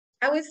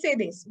I would say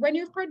this, when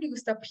you've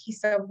produced a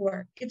piece of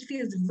work, it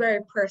feels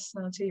very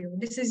personal to you.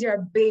 This is your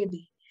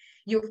baby.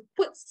 You've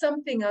put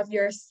something of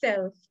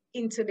yourself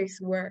into this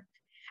work.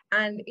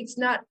 And it's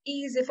not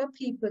easy for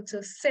people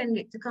to send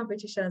it to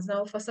competitions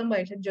now for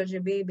somebody to judge a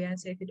baby and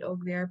say if it's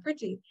ugly or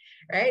pretty,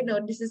 right? No,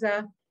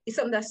 it's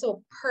something that's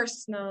so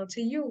personal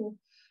to you.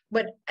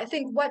 But I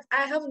think what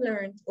I have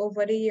learned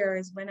over the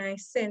years when I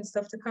send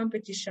stuff to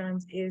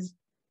competitions is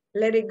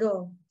let it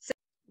go.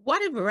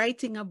 What if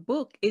writing a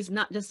book is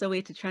not just a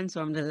way to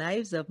transform the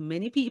lives of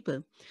many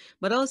people,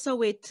 but also a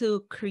way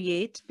to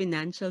create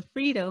financial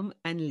freedom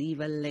and leave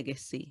a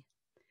legacy?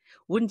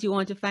 Wouldn't you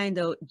want to find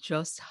out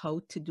just how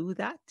to do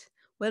that?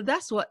 Well,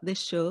 that's what this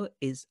show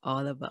is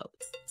all about.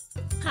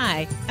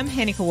 Hi, I'm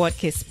Hennika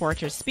Watkins,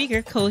 Porter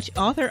speaker, coach,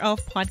 author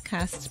of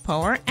Podcast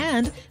Power,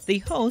 and the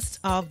host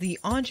of the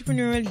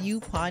Entrepreneurial You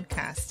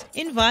podcast,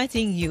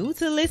 inviting you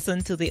to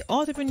listen to the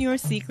Entrepreneur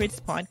Secrets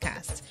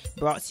podcast,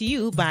 brought to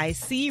you by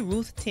C.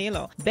 Ruth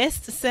Taylor,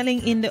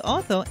 best-selling indie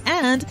author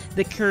and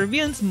the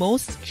Caribbean's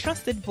most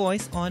trusted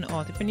voice on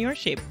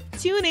entrepreneurship.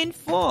 Tune in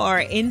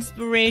for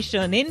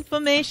inspiration,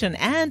 information,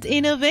 and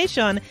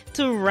innovation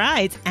to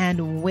write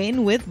and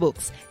win with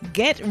books.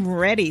 Get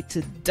ready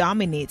to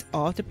dominate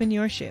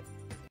entrepreneurship.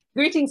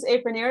 Greetings,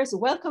 entrepreneurs.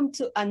 Welcome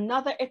to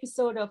another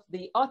episode of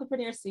the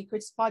Entrepreneur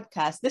Secrets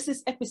podcast. This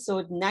is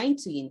episode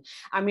 19.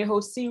 I'm your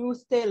host, C.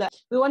 Ruth Taylor.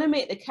 We want to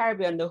make the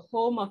Caribbean the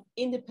home of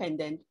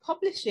independent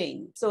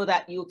publishing so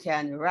that you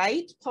can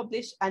write,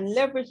 publish, and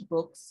leverage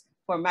books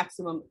for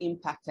maximum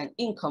impact and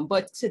income.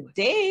 But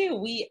today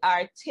we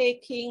are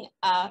taking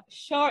a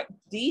short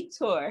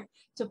detour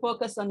to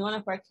focus on one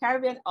of our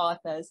Caribbean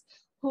authors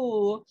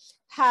who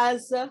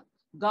has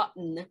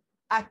gotten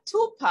a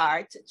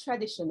two-part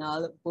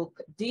traditional book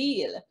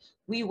deal.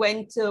 We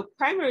went to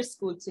primary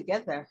school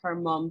together. Her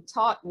mom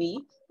taught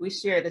me. We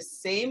share the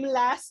same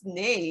last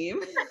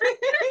name.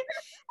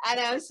 And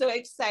I'm so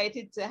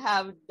excited to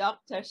have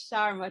Dr.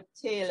 Sharma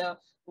Taylor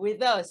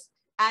with us.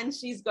 And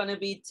she's going to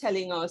be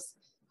telling us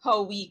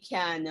how we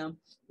can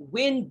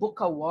win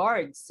book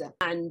awards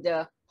and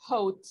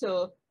how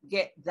to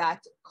get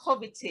that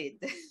coveted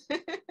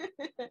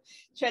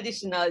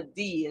traditional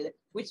deal,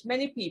 which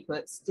many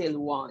people still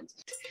want.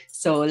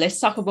 So let's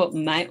talk about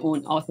my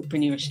own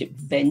entrepreneurship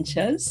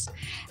ventures.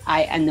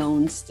 I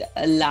announced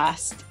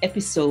last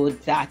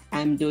episode that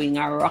I'm doing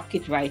a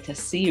Rocket Writer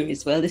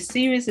series. Well, the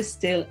series is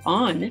still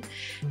on.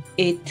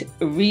 It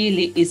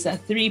really is a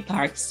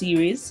 3-part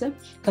series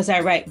because I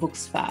write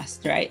books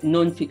fast, right?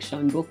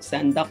 Non-fiction books.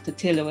 And Dr.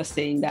 Taylor was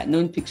saying that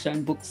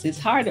non-fiction books is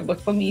harder,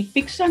 but for me,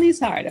 fiction is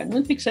harder.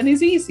 Non-fiction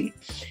is easy.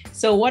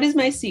 So what is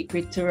my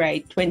secret to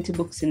write 20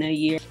 books in a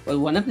year? Well,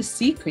 one of the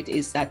secrets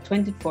is that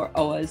 24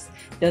 hours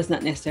does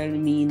not necessarily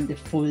mean the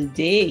full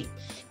day.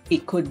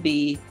 It could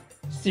be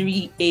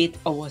 3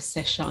 8-hour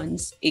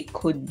sessions. It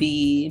could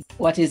be,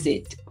 4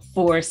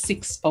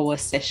 6-hour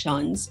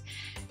sessions.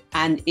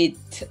 And it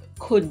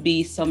could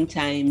be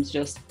sometimes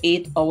just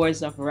 8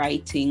 hours of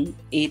writing,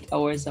 8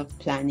 hours of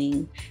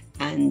planning,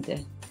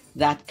 and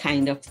that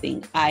kind of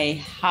thing.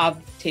 I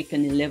have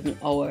taken 11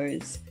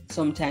 hours,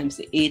 sometimes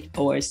 8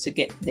 hours to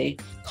get the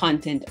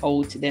content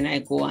out. Then I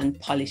go and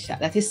polish that.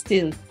 That is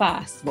still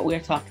fast, but we're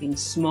talking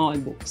small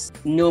books,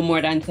 no more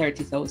than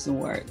 30,000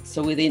 words.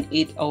 So within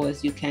 8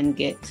 hours, you can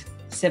get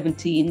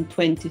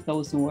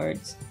 20,000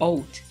 words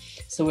out.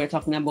 So we're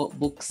talking about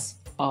books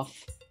of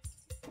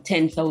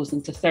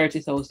 10,000 to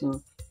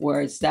 30,000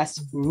 words.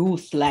 That's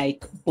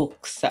Ruth-like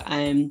books.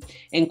 I'm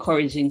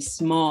encouraging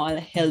small,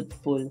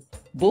 helpful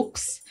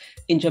books.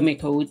 In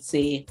Jamaica, we would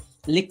say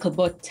little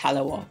but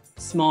talawa,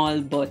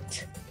 small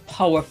but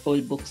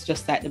powerful books,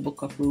 just like the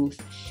Book of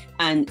Ruth.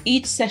 And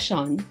each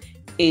session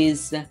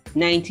is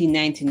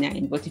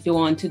 $19.99. But if you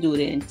want to do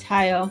the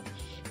entire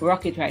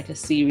Rocket Writer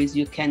series,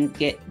 you can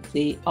get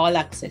the all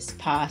access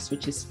pass,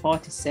 which is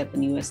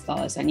 $47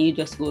 US, and you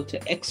just go to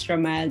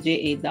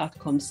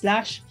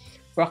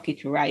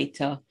extramileja.com/Rocket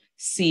Writer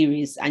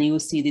series, and you'll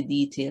see the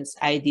details: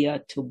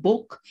 idea to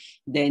book,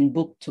 then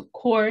book to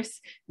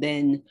course,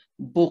 then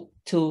book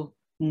to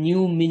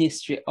new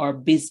ministry or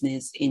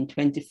business in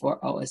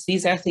 24 hours.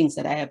 These are things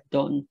that I have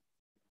done,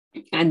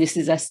 and this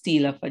is a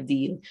steal of a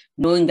deal,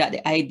 knowing that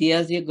the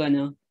ideas you're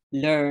gonna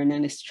learn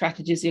and the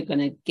strategies you're going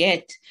to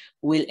get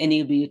will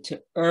enable you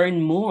to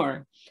earn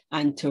more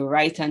and to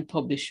write and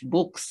publish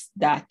books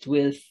that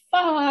will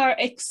far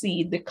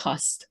exceed the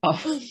cost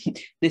of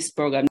this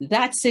program.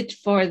 That's it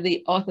for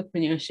the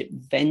entrepreneurship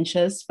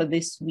ventures for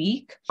this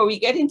week. Before we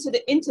get into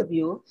the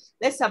interview,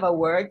 let's have a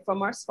word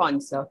from our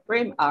sponsor,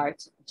 Frame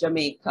Art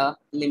Jamaica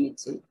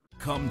Limited.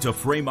 Come to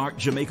Frame Art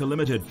Jamaica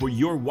Limited for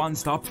your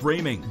one-stop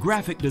framing,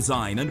 graphic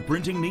design, and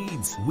printing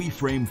needs. We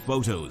frame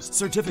photos,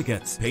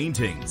 certificates,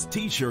 paintings,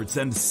 t-shirts,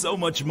 and so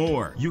much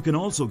more. You can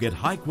also get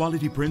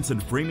high-quality prints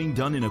and framing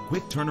done in a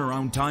quick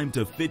turnaround time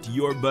to fit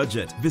your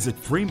budget. Visit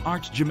Frame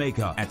Art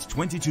Jamaica at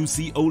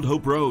 22C Old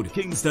Hope Road,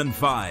 Kingston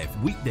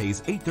 5.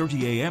 Weekdays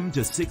 8:30 a.m.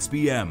 to 6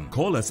 p.m.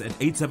 Call us at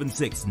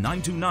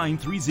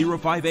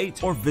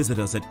 876-929-3058 or visit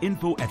us at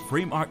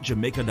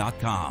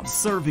info@frameartjamaica.com.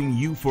 Serving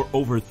you for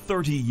over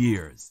 30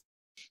 years.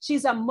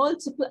 She's a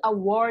multiple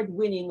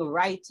award-winning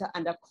writer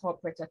and a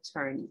corporate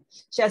attorney.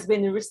 She has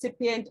been the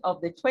recipient of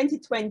the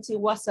 2020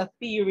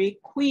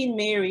 Wasafiri Queen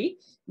Mary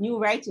New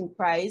Writing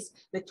Prize,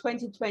 the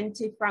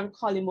 2020 Frank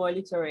Collymore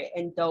Literary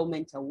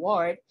Endowment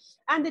Award,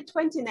 and the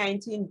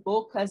 2019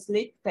 Bocas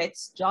Lit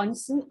Pets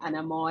Johnson and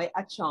Amoy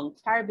Achong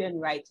Caribbean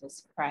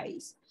Writers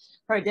Prize.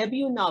 Her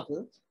debut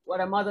novel,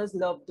 What a Mother's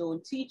Love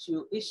Don't Teach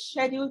You, is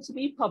scheduled to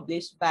be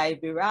published by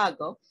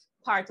Virago,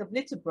 part of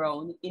Little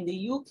Brown, in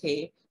the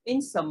UK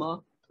in summer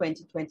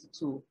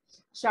 2022.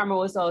 Sharma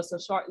was also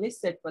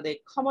shortlisted for the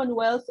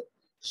Commonwealth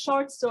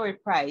Short Story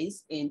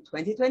Prize in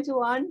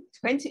 2021,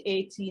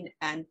 2018,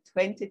 and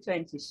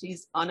 2020.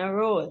 She's on a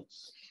roll.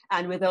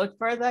 And without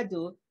further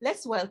ado,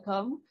 let's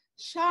welcome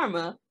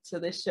Sharma to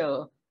the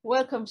show.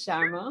 Welcome,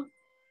 Sharma.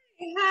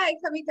 Hi,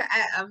 Kamika.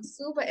 I am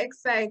super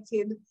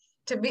excited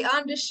to be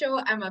on the show.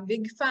 I'm a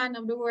big fan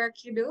of the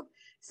work you do,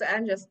 so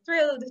I'm just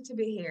thrilled to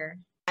be here.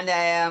 And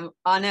I am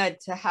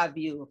honored to have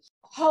you.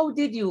 How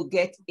did you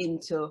get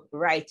into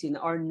writing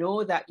or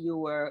know that you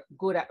were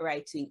good at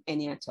writing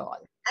any at all?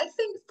 I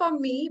think for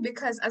me,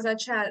 because as a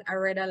child, I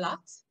read a lot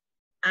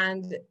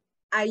and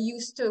I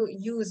used to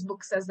use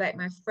books as like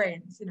my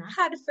friends. You know, I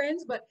had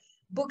friends, but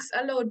books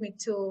allowed me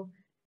to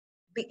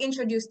be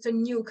introduced to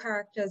new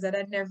characters that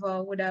I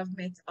never would have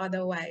met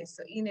otherwise.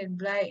 So Enid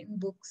Blyton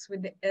books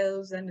with the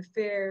elves and the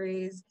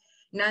fairies,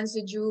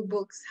 Nancy Drew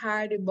books,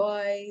 Hardy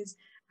Boys,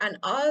 and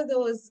all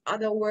those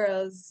other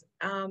worlds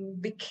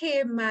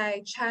became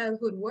my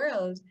childhood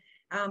world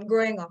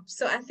growing up.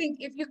 So I think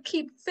if you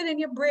keep filling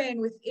your brain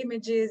with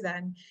images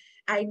and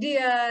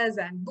ideas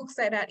and books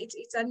like that,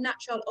 it's a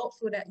natural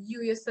outflow that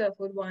you yourself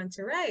would want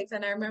to write.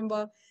 And I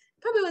remember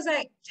probably was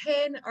like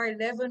 10 or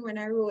 11 when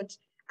I wrote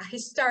a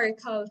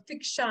historical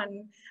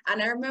fiction.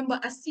 And I remember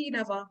a scene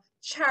of a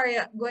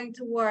chariot going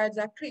towards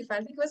a cliff. I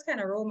think it was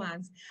kind of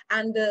romance.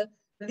 And the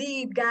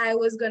lead guy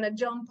was going to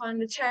jump on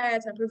the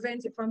chariot and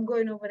prevent it from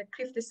going over the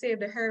cliff to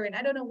save the heroine.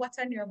 I don't know what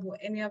I knew about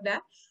any of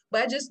that,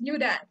 but I just knew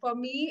that for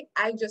me,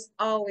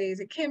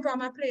 it came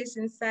from a place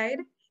inside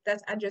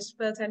that I just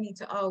felt I need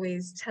to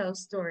always tell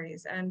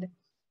stories. And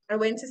I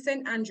went to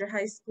St. Andrew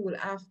High School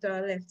after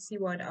I left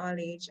Seaward All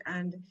Age.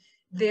 And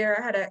there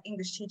I had an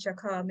English teacher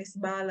called Miss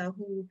Bala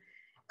who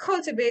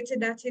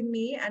cultivated that in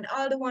me, and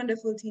all the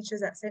wonderful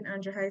teachers at St.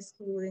 Andrew High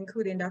School,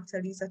 including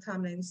Dr. Lisa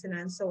Tomlinson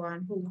and so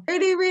on, who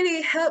really,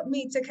 really helped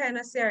me to kind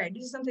of say, all right,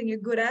 this is something you're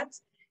good at,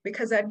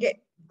 because I'd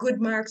get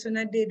good marks when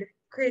I did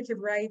creative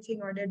writing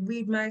or they'd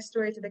read my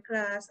story to the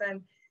class.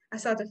 And I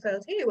sort of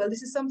felt, hey, well,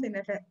 this is something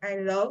that I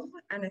love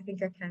and I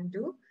think I can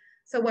do.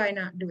 So why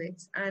not do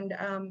it? And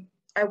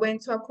I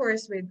went to a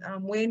course with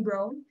Wayne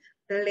Brown,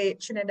 the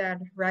late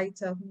Trinidad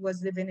writer who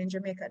was living in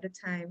Jamaica at the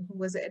time, who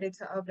was the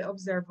editor of the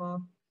Observer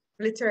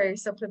literary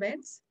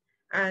supplements,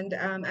 and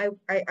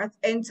I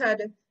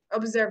entered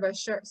Observer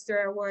Short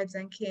Story Awards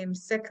and came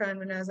second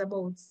when I was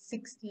about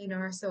 16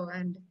 or so.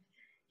 And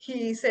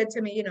he said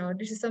to me, you know,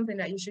 this is something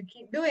that you should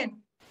keep doing.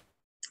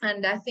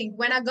 And I think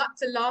when I got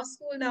to law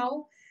school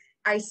now,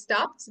 I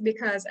stopped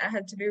because I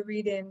had to be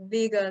reading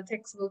legal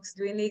textbooks,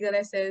 doing legal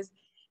essays.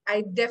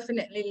 I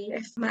definitely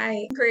left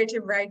my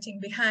creative writing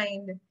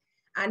behind.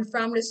 And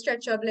from the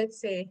stretch of,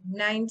 let's say,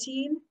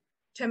 19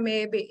 to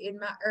maybe in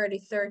my early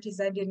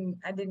 30s, I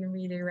didn't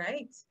really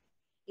write,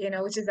 you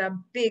know, which is a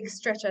big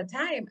stretch of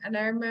time. And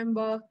I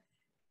remember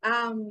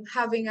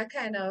having a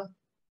kind of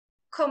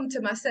come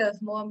to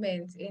myself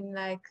moment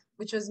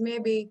which was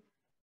maybe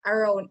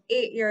around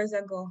 8 years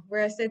ago,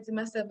 where I said to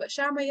myself, but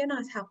Sharma, you're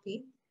not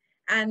happy.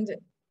 And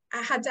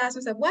I had to ask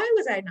myself, why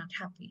was I not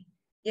happy?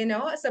 You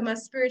know, so my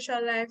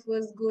spiritual life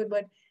was good,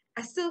 but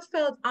I still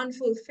felt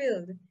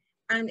unfulfilled.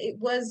 And it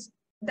was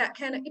that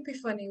kind of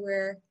epiphany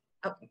where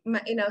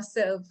my inner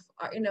self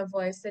or inner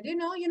voice said, you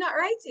know, you're not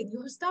writing,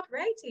 you stop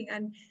writing.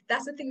 And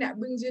that's the thing that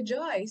brings you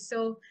joy.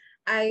 So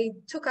I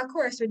took a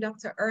course with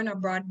Dr. Erna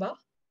Broadbaugh,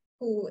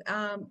 who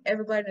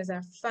everybody knows,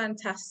 a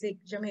fantastic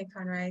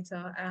Jamaican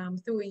writer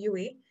through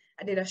UA.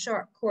 I did a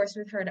short course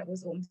with her that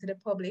was open to the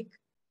public.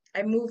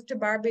 I moved to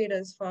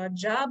Barbados for a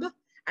job.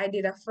 I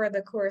did a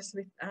further course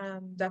with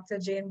Dr.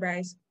 Jane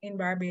Bryce in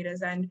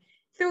Barbados. And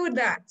through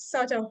that,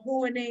 sort of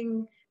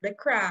honing the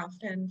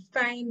craft and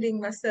finding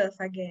myself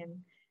again,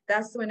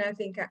 that's when I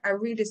think I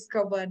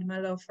rediscovered my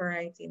love for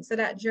writing. So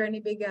that journey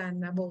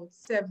began about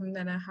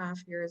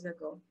 7.5 years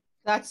ago.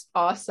 That's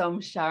awesome,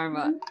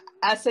 Sharma.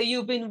 So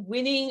you've been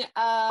winning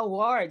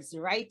awards,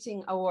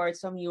 writing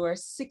awards from you were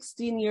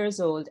 16 years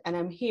old. And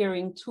I'm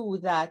hearing too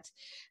that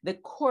the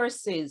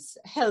courses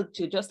helped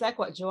you, just like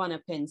what Joanna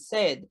Penn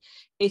said.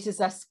 It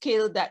is a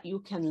skill that you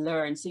can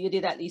learn. So you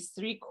did at least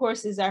 3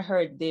 courses I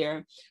heard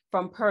there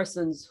from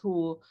persons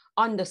who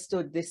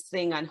understood this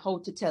thing and how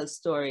to tell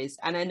stories.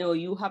 And I know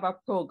you have a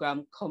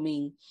program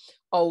coming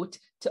out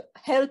to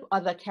help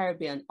other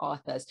Caribbean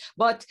authors.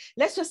 But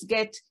let's just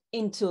get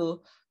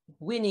into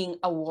winning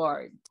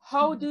awards.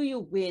 How do you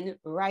win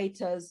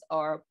writers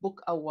or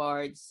book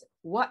awards?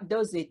 What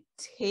does it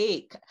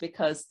take?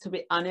 Because to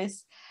be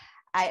honest,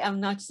 I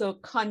am not so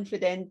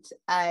confident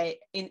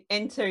in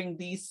entering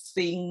these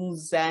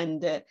things.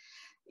 And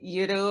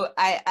You know,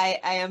 I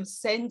am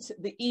sent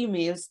the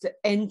emails to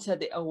enter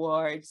the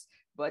awards,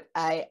 but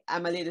I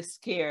am a little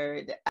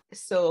scared.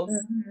 So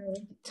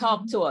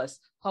talk to us.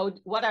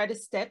 What are the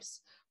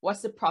steps?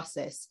 What's the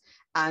process?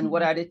 And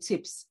what are the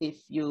tips if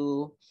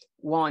you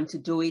want to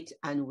do it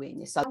and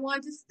win? So I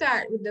want to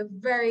start with the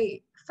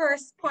very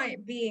first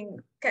point being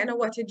kind of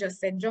what you just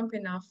said,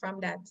 jumping off from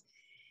that.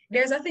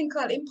 There's a thing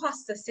called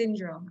imposter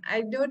syndrome.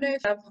 I don't know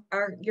if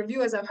your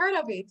viewers have heard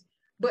of it,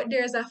 but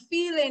there's a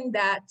feeling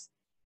that,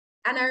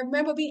 and I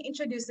remember being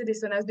introduced to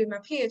this when I was doing my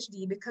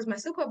PhD, because my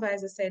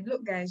supervisor said,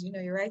 look, guys, you know,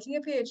 you're writing a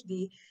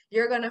PhD,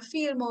 you're going to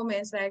feel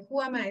moments like, who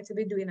am I to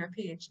be doing a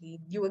PhD?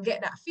 You will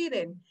get that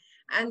feeling.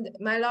 And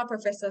my law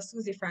professor,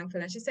 Susie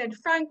Franklin, she said,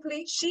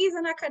 frankly, she's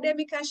an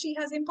academic and she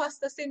has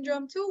imposter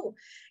syndrome too,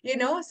 you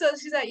know? So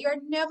she's like, you're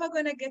never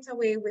going to get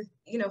away with,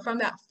 you know, from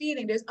that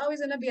feeling. There's always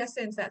going to be a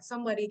sense that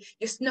somebody,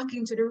 you snuck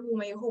into the room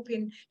and you're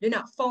hoping you're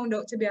not found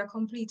out to be a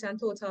complete and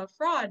total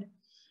fraud.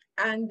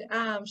 And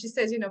she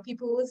says, you know,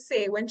 people will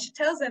say, when she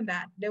tells them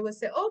that, they will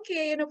say,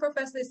 okay, you know,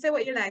 professor, say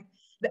what you like.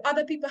 The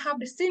other people have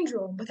the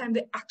syndrome, but I'm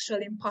the actual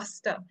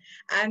imposter.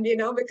 And, you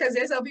know, because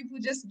there's some people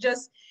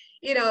just,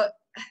 you know,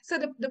 so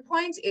the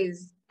point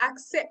is,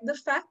 accept the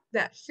fact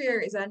that fear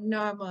is a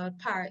normal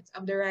part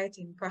of the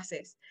writing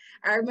process.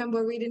 I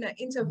remember reading an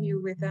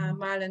interview with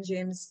Marlon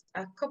James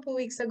a couple of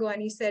weeks ago,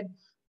 and he said,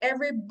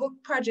 every book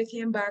project he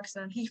embarks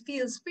on, he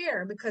feels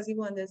fear because he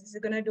wonders, is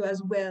it going to do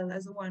as well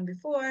as the one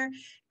before?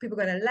 People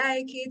going to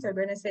like it or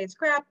going to say it's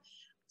crap?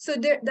 So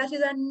that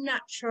is a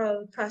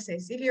natural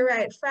process. If you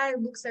write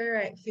 5 books or you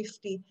write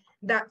 50,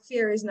 that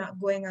fear is not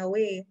going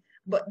away.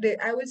 But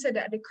I would say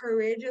that the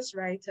courageous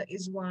writer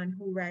is one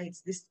who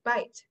writes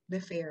despite the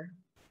fear.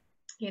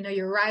 You know,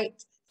 you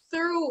write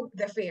through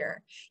the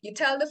fear. You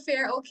tell the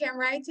fear, okay, I'm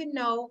writing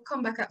now,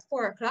 come back at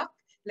 4 o'clock.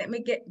 Let me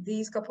get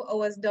these couple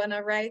hours done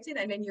of writing,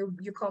 and then you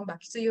come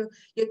back. So you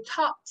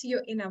talk to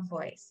your inner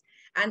voice.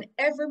 And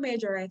every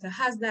major writer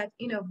has that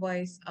inner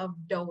voice of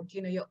doubt.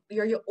 You know,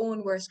 you're your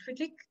own worst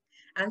critic.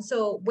 And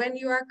so when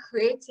you are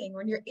creating,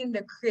 when you're in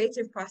the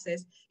creative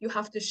process, you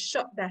have to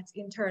shut that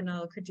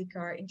internal critic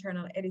or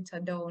internal editor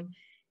down.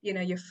 You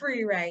know, you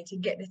free write, you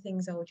get the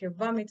things out, you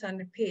vomit on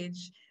the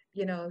page,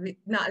 you know,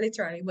 not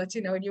literally, but,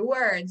 you know, in your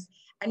words,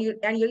 and you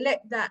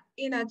let that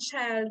inner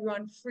child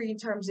run free in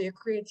terms of your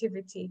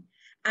creativity.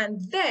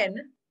 And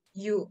then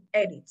you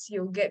edit,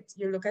 you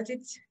look at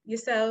it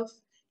yourself,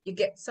 you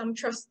get some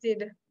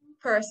trusted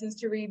persons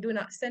to read. Do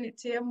not send it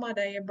to your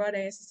mother, your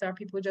brother, your sister,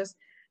 people just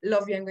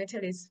love you and going to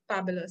tell you it's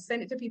fabulous.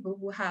 Send it to people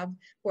who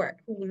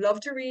love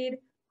to read,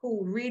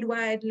 who read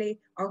widely,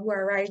 or who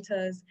are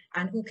writers,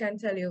 and who can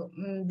tell you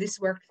this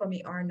worked for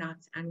me or not,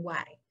 and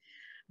why.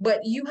 But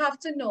you have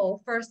to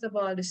know, first of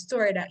all, the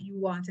story that you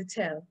want to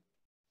tell.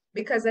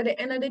 Because at the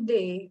end of the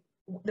day,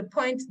 the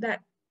point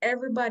that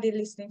everybody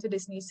listening to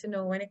this needs to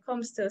know when it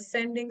comes to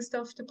sending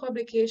stuff to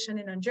publication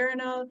in a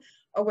journal,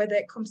 or whether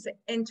it comes to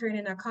entering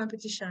in a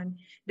competition,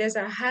 there's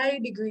a high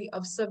degree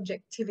of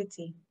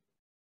subjectivity.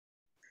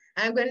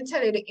 I'm going to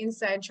tell you the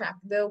inside track.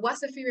 The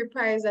Wasafiri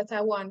Prize that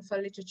I won for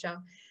literature,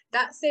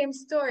 that same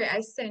story,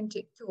 I sent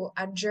it to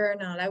a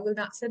journal. I will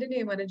not say the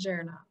name of the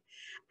journal.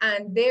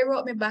 And they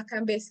wrote me back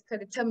and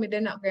basically tell me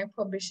they're not going to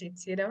publish it,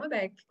 you know,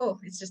 like, oh,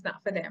 it's just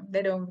not for them.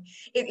 They don't,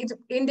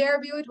 in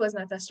their view, it was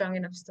not a strong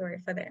enough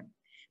story for them.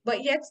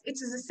 But yet it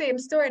is the same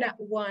story that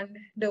won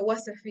the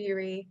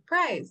Wasafiri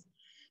Prize.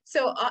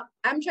 So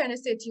I'm trying to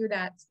say to you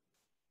that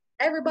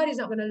everybody's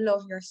not going to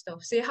love your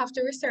stuff. So you have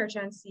to research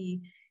and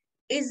see,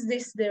 is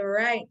this the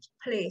right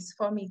place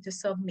for me to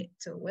submit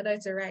to? Whether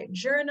it's the right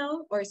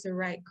journal or it's the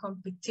right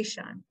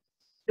competition.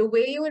 The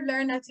way you would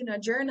learn that in a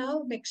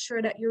journal, make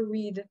sure that you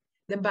read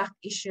the back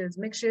issues,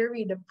 make sure you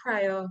read the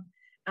prior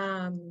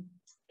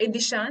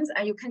editions,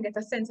 and you can get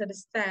a sense of the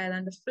style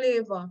and the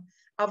flavor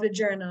of the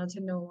journal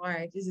to know, all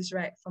right, is this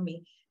right for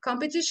me?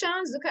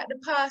 Competitions, look at the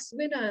past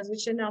winners,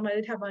 which they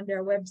normally have on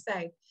their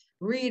website.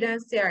 Read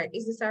and say, all right,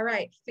 is this a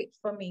right fit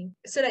for me?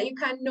 So that you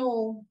can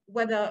know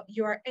whether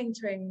you are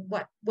entering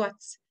what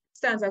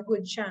stands a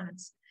good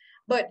chance.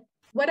 But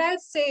what I'd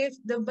say,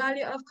 the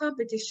value of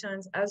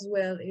competitions as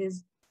well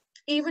is,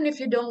 even if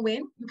you don't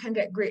win, you can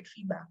get great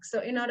feedback.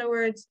 So in other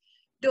words,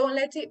 don't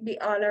let it be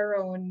all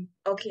around,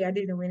 okay, I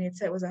didn't win it,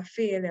 so it was a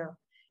failure.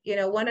 You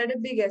know, one of the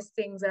biggest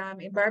things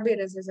in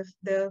Barbados is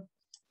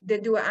they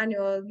do an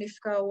annual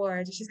NIFCA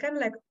award, which is kind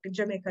of like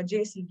Jamaica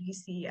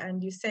JCBC,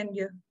 and you send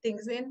your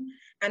things in,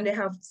 and they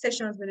have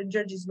sessions with the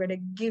judges where they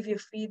give you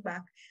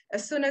feedback.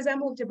 As soon as I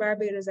moved to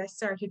Barbados, I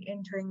started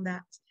entering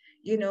that.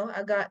 You know,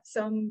 I got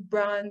some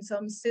bronze,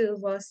 some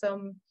silver,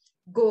 some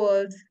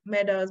gold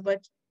medals,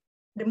 but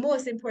the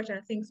most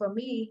important thing for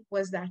me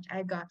was that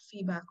I got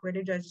feedback where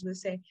the judges will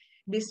say,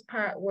 this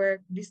part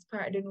worked, this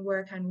part didn't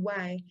work, and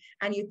why.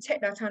 And you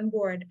take that on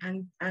board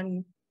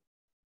and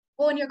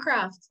own your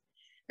craft.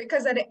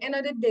 Because at the end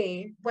of the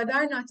day, whether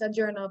or not a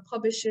journal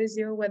publishes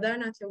you, whether or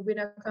not you win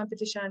a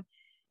competition,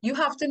 you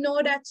have to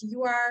know that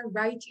you are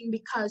writing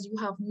because you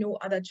have no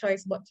other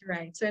choice but to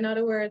write. So in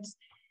other words,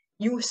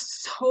 you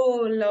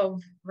so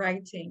love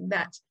writing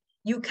that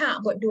you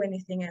can't but do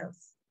anything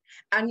else.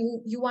 And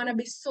you want to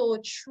be so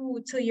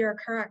true to your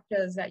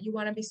characters, that you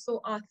want to be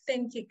so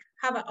authentic,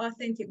 have an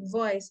authentic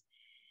voice,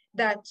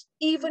 that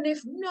even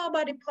if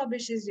nobody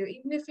publishes you,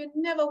 even if you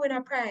never win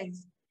a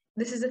prize,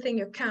 this is the thing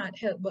you can't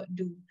help but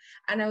do.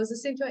 And I was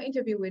listening to an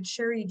interview with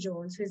Sherry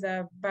Jones, who's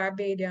a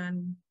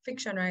Barbadian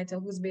fiction writer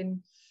who's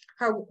been,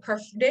 her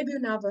debut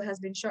novel has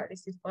been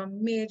shortlisted for a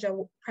major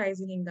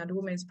prize in England, the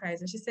Women's Prize.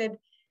 And she said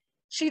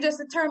she just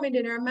determined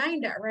in her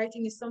mind that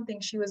writing is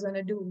something she was going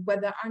to do,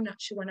 whether or not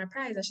she won a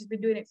prize. And she's been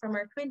doing it from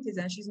her 20s,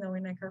 and she's now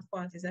in like her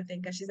 40s, I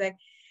think. And she's like,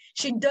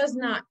 she does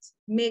not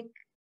make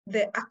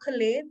the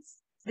accolades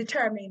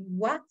determine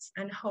what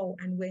and how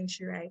and when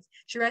she writes.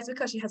 She writes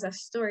because she has a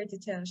story to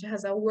tell. She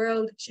has a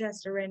world she has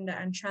to render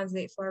and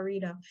translate for a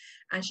reader,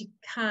 and she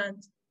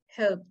can't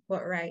help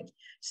but write.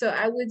 So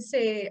I would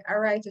say a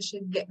writer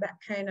should get that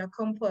kind of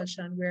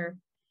compulsion where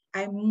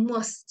I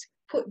must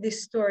put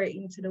this story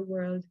into the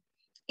world.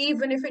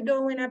 Even if it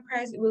don't win a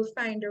prize, it will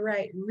find the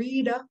right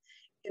reader.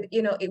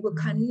 You know, it will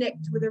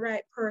connect with the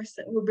right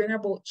person. It will bring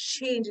about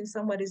change in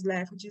somebody's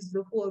life, which is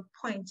the whole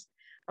point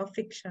of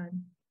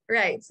fiction.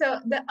 Right. So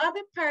the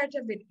other part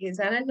of it is,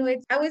 and I know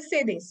it, I would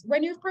say this,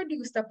 when you've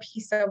produced a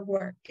piece of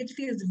work, it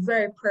feels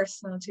very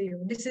personal to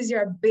you. This is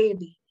your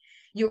baby.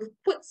 You've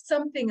put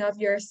something of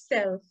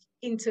yourself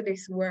into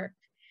this work.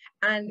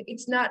 And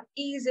it's not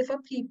easy for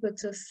people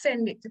to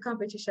send it to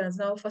competitions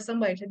now, for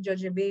somebody to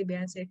judge a baby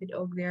and say if it's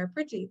ugly or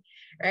pretty,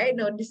 right?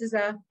 No, this is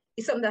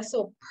it's something that's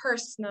so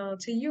personal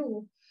to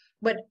you.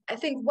 But I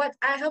think what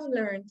I have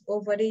learned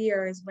over the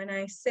years when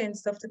I send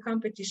stuff to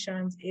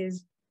competitions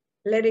is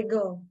let it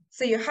go.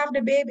 So you have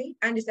the baby,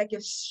 and it's like you're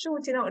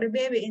shooting out the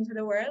baby into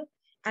the world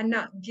and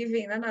not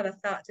giving another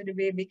thought to the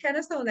baby. Kind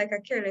of sound like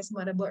a careless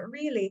mother, but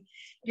really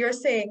you're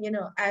saying, you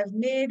know, I've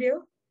made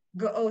you,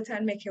 go out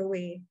and make your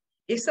way.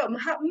 If something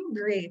happens,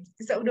 great.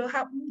 If something don't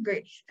happen,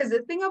 great. Because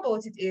the thing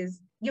about it is,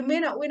 you may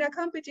not win a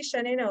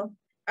competition, you know,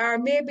 or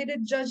maybe the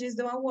judges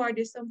don't award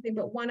you something,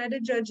 but one of the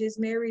judges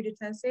may read it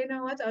and say, you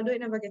know what, although you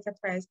never get a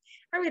prize,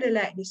 I really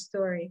like this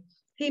story.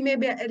 He may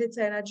be an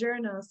editor in a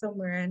journal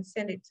somewhere and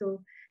send it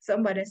to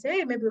somebody and say,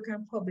 hey, maybe we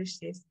can publish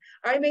this.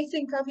 Or I may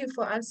think of you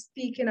for a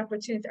speaking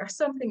opportunity or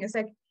something. It's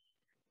like,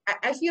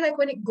 I feel like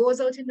when it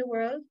goes out in the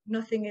world,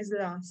 nothing is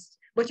lost.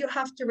 But you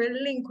have to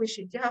relinquish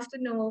it. You have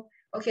to know,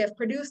 okay, I've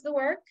produced the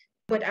work,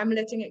 but I'm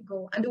letting it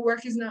go. And the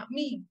work is not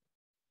me.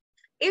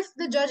 If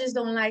the judges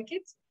don't like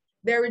it,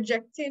 they're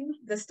rejecting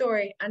the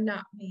story and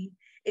not me.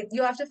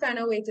 You have to find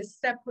a way to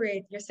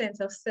separate your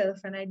sense of self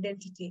and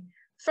identity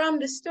from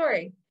the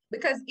story.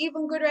 Because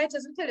even good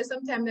writers will tell you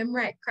sometimes them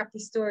write crappy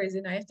stories,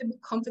 you know, you have to be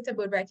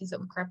comfortable writing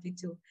something crappy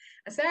too.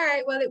 I say, all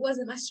right, well, it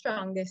wasn't my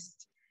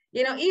strongest.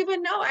 You know,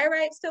 even now I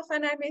write stuff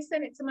and I may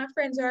send it to my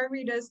friends or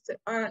readers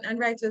and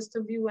writers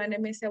to view, and they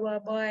may say, well,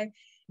 boy,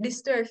 this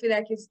story feel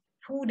like it's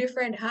two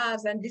different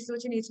halves and this is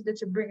what you need to do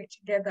to bring it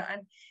together.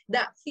 And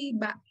that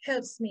feedback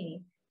helps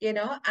me, you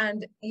know,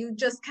 and you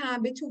just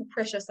can't be too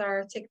precious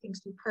or take things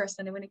too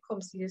personally when it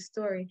comes to your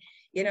story.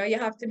 You know, you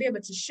have to be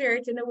able to share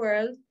it in the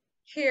world,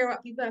 hear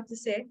what people have to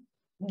say,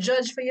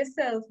 judge for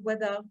yourself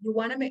whether you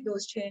want to make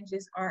those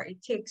changes or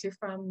it takes you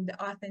from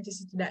the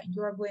authenticity that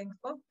you're going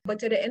for.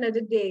 But at the end of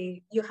the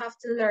day, you have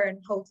to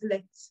learn how to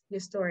let your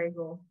story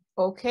go.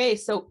 Okay,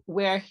 so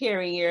we're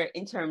hearing here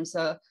in terms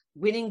of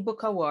winning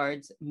book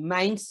awards,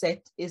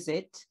 mindset is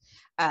it,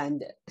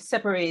 and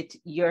separate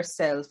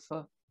yourself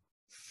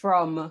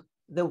from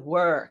the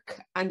work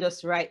and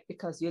just write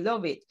because you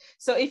love it.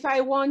 So if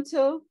I want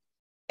to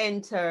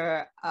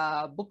enter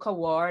a book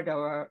award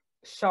or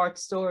short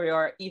story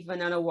or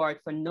even an award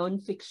for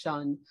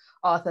nonfiction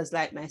authors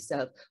like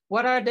myself,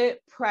 what are the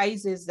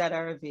prizes that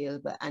are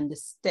available and the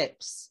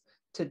steps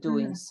to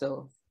doing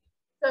so?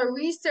 So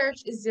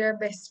research is your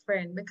best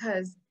friend,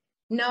 because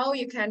now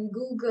you can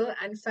Google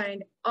and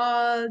find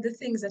all the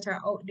things that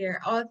are out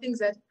there, all things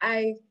that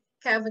I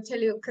can't even tell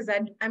you because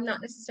I'm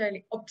not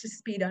necessarily up to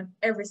speed on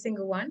every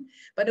single one.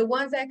 But the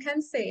ones I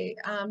can say,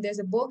 there's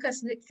a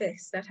Bocas Lit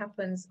Fest that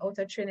happens out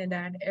of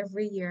Trinidad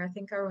every year, I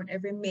think around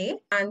every May,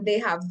 and they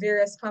have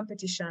various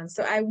competitions.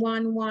 So I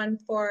won one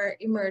for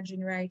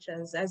emerging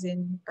writers, as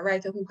in a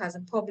writer who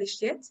hasn't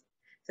published yet.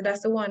 So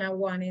that's the one I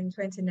won in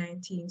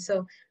 2019.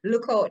 So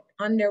look out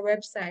on their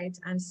website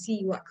and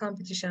see what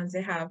competitions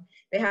they have.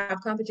 They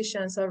have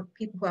competitions for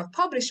people who have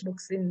published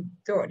books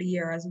throughout the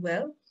year as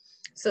well.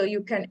 So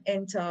you can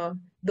enter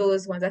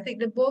those ones. I think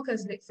the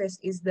Bocas Lit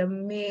Fest is the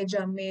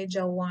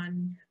major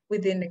one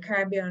within the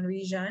Caribbean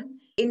region.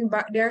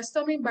 There are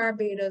some in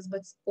Barbados,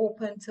 but it's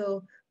open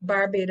to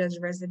Barbados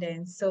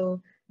residents.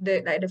 So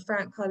like the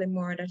Frank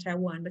Collymore that I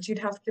won, but you'd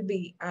have to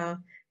be a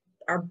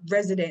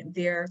resident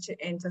there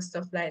to enter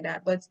stuff like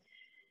that. But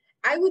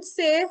I would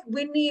say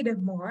we need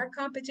more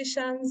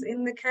competitions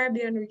in the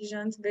Caribbean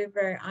region, to be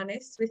very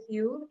honest with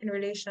you, in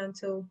relation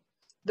to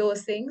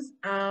those things.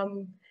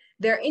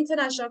 There are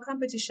international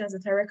competitions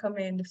that I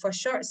recommend for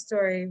short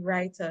story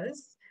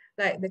writers,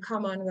 like the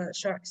Commonwealth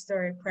Short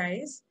Story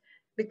Prize,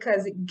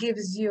 because it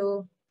gives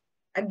you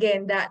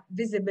again, that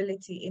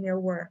visibility in your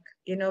work,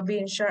 you know,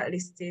 being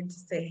shortlisted to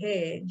say,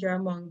 hey, you're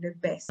among the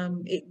best.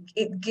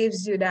 It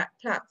gives you that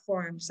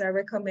platform. So I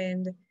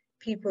recommend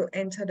people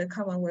enter the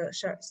Commonwealth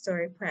Short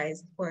Story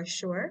Prize for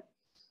sure.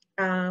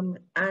 And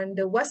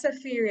the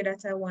Wasafiri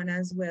that I won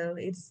as well,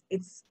 it's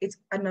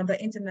another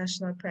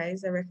international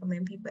prize. I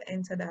recommend people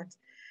enter that.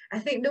 I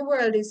think the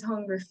world is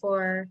hungry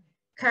for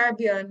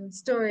Caribbean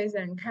stories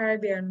and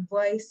Caribbean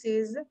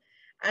voices.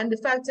 And the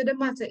fact of the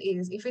matter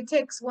is, if it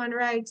takes one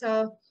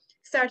writer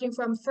starting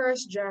from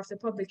first draft to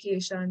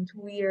publication,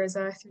 2 years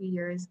or 3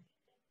 years,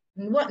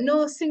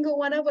 no single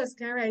one of us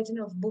can write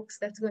enough books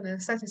that's going to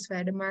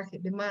satisfy the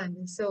market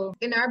demand. So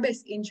in our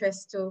best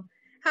interest to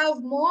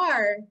have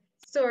more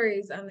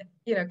stories and,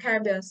 you know,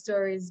 Caribbean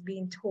stories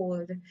being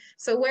told.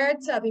 So where I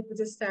tell people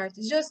to start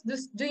is just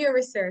do your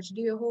research,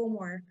 do your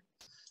homework.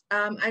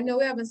 I know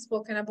we haven't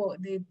spoken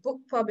about the book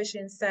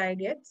publishing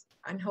side yet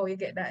and how you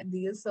get that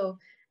deal. So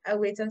I'll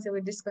wait until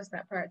we discuss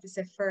that part to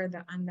say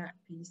further on that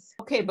piece.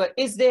 Okay, but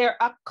is there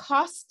a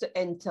cost to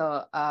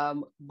enter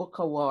book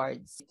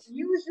awards?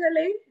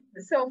 Usually,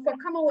 so for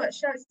Commonwealth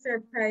Short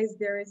Story Prize,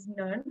 there is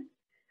none.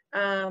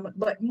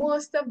 But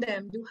most of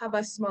them do have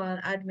a small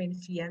admin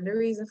fee. And the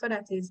reason for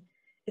that is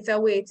it's a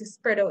way to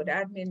spread out the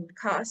admin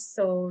costs.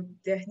 So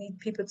they need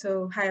people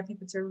to hire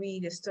people to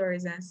read the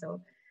stories and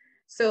so.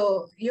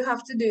 So you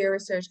have to do your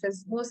research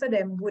because most of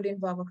them would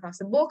involve a cost.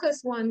 The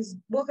Bocas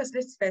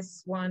Lit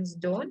Fest ones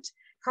don't.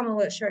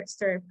 Commonwealth Short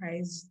Story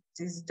Prizes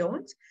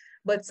don't.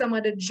 But some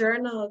of the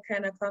journal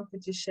kind of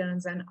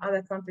competitions and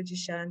other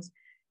competitions,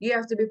 you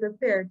have to be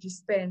prepared to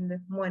spend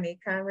money.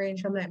 It can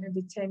range from like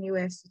maybe 10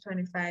 US to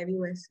 25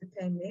 US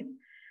depending.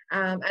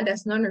 And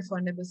that's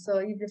non-refundable.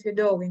 So even if you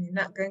don't win, you're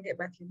not going to get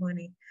back your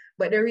money.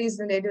 But the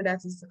reason they do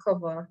that is to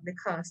cover the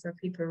cost of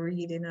people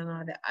reading and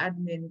all the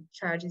admin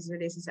charges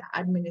related to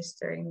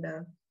administering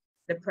the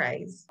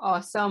prize.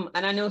 Awesome.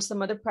 And I know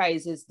some of the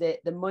prizes, the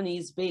money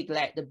is big,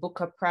 like the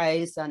Booker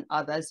Prize and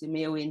others. You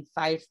may win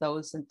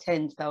 5,000,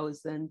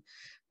 10,000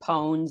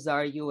 pounds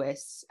or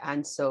US.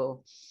 And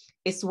so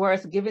it's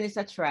worth giving it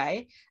a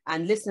try.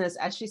 And listeners,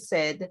 as she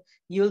said,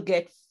 you'll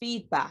get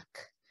feedback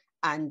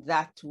and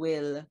that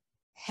will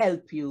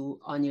help you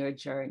on your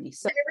journey.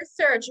 So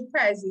research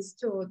prizes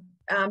too,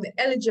 the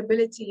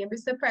eligibility. You'll be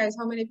surprised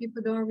how many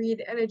people don't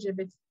read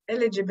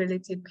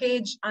eligibility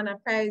page on a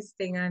prize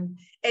thing and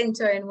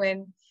entering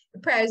when the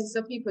prize is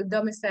for people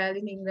domiciled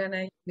in England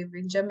and you live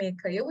in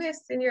Jamaica. You're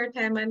wasting your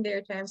time and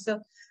their time.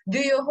 So do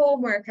your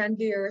homework and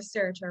do your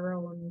research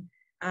around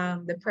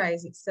the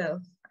prize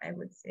itself, I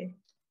would say.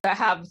 I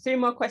have 3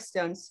 more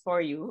questions for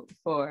you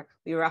before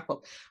we wrap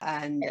up.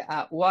 And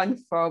one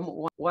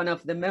from one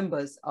of the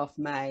members of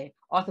my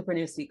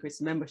Authorpreneur Secrets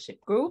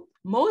membership group.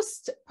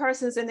 Most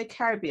persons in the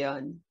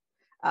Caribbean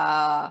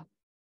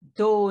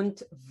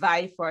don't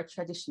vie for a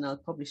traditional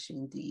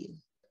publishing deal.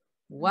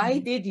 Why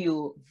did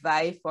you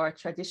vie for a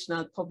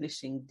traditional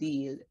publishing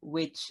deal,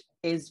 which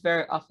is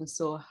very often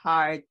so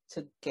hard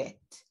to get?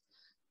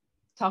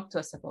 Talk to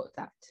us about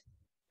that.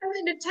 I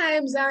mean, the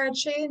times are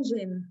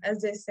changing,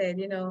 as they said,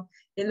 you know,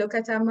 you look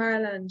at a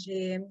Marlon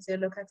James, you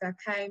look at a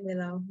Kai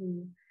Miller,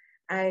 who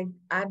I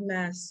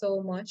admire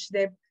so much.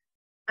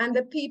 And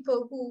the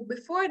people who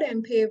before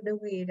them paved the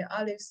way, the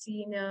Olive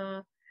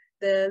Senior,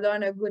 the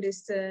Lorna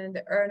Goodison,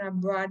 the Erna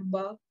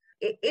Broadbach.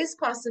 It is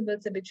possible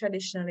to be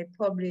traditionally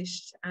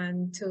published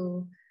and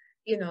to,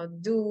 you know,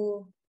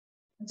 do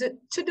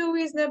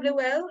reasonably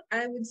well,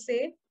 I would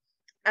say.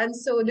 And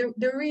so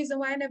the reason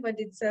why I never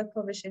did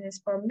self-publishing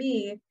is, for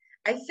me,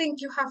 I think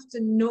you have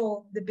to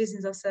know the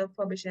business of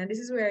self-publishing. And this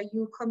is where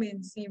you come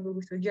in, see,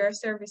 with your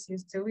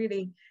services to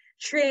really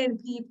train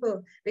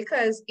people,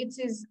 because it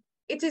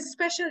is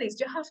specialist.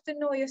 You have to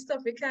know your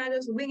stuff. You can't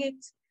just wing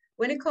it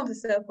when it comes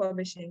to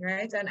self-publishing,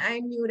 right? And I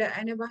knew that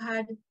I never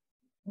had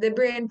the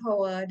brain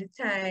power, the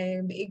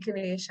time, the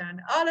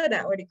inclination, all of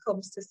that when it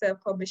comes to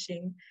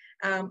self-publishing.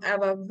 I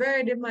have a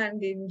very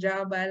demanding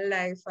job and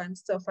life and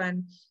stuff,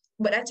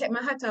 but I take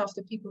my hat off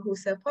to people who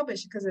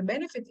self-publish, because the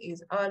benefit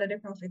is all of the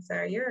profits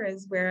are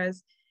yours.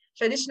 Whereas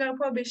traditional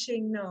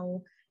publishing,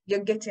 now you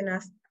get an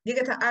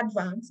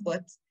advance,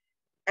 but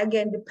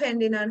again,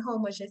 depending on how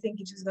much you think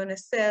it is going to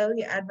sell,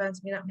 your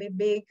advance may not be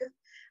big,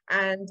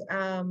 and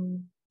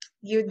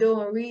you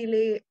don't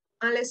really,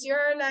 unless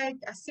you're like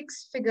a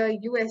 6-figure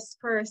US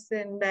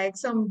person, like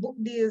some book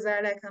deals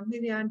are like $1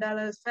 million,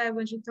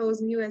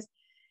 500,000 US,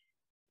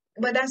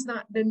 but that's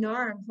not the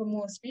norm for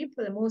most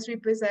people. Most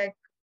people is like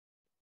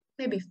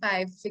maybe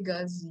 5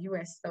 figures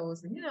US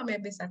thousand, you know,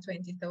 maybe it's a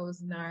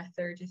 20,000 or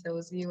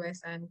 30,000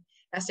 US, and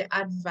that's your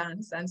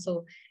advance. And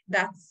so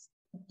that's,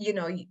 you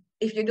know,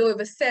 if you don't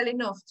even sell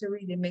enough to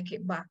really make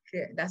it back,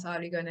 that's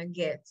all you're gonna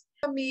get.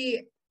 For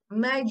me,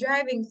 my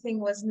driving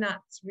thing was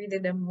not really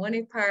the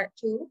money part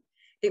too.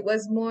 It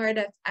was more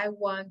that I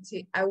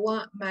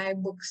want my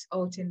books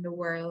out in the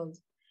world.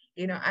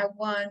 You know, I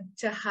want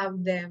to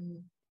have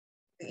them,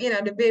 you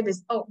know, the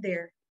babies out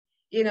there.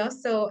 You know,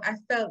 so I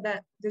felt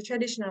that the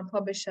traditional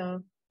publisher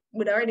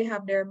would already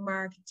have their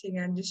marketing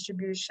and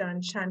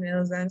distribution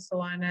channels and so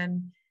on.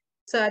 And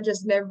so I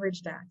just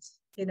leveraged that.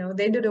 You know,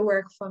 they do the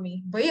work for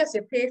me. But yes,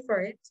 you pay for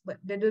it, but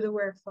they do the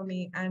work for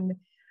me.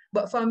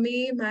 But for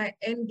me, my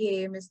end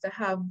game is to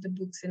have the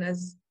books in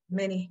as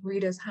many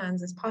readers'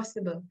 hands as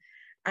possible.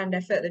 And I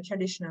felt the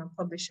traditional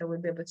publisher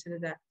would be able to do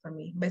that for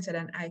me better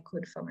than I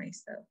could for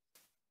myself.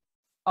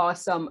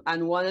 Awesome.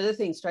 And one of the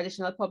things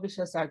traditional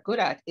publishers are good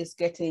at is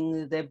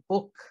getting the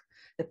book,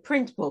 the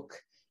print book,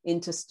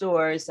 into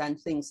stores and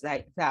things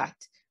like that.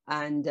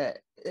 And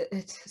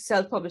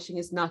self-publishing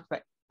is not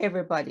for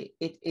everybody.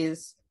 It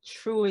is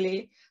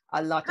truly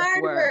a lot of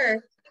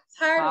work.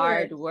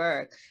 Hard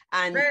work.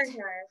 And very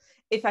hard.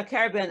 If a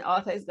Caribbean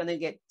author is going to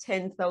get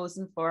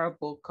 10,000 for a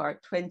book or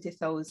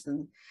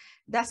 20,000,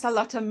 that's a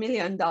lot of $1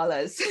 million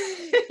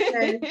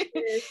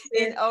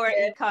in our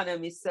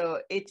economy.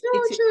 So it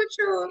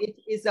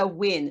is a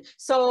win.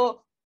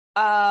 So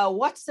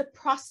what's the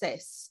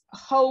process?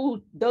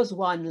 How does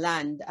one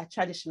land a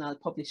traditional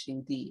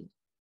publishing deal?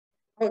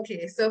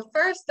 Okay, so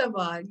first of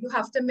all, you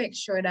have to make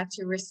sure that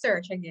you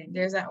research, again,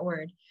 there's that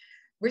word,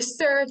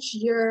 research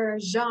your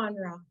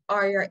genre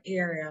or your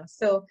area.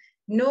 So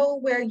know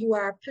where you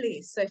are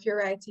placed. So if you're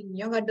writing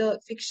young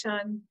adult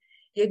fiction,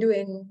 you're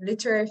doing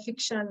literary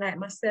fiction like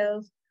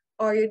myself,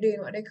 or you're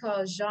doing what they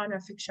call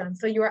genre fiction.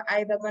 So you're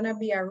either gonna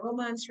be a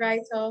romance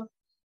writer,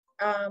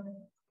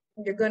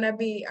 you're gonna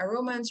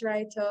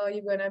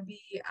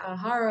be a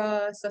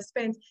horror,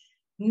 suspense.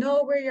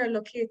 Know where you're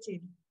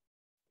located,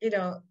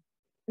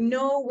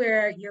 know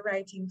where your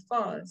writing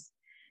falls,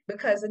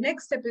 because the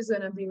next step is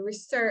gonna be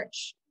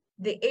research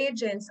the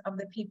agents of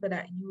the people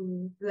that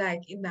you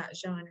like in that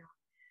genre.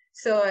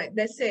 So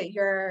let's say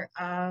you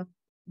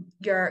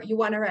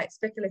want to write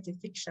speculative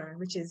fiction,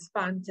 which is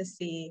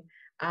fantasy,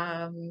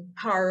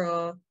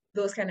 horror,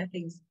 those kind of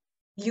things.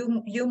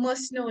 You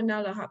must know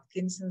Nala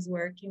Hopkinson's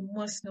work. You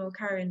must know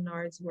Karen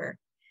Nord's work.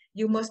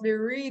 You must be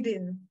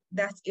reading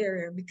that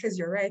area because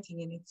you're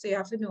writing in it. So you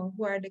have to know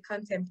who are the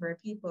contemporary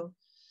people.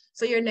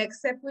 So your next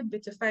step would be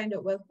to find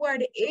out, well, who are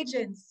the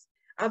agents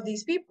of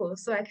these people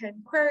so I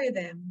can query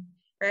them,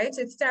 right?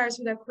 So it starts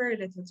with a query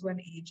letter to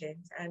an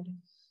agent. And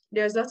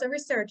there's lots of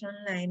research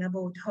online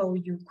about how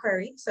you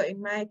query. So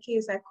in my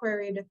case, I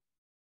queried, I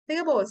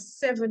think about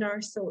 7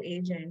 or so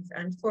agents,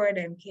 and 4 of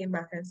them came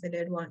back and said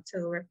they'd want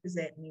to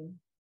represent me.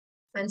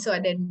 And so I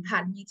then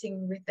had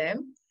meetings with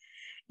them.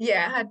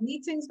 Yeah, I had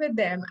meetings with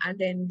them and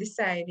then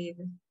decided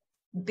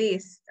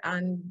based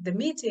on the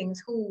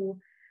meetings who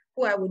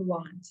I would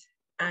want.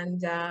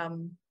 And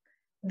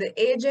the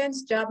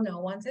agent's job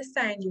now, once they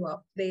sign you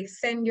up, they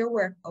send your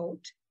work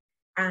out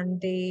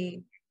and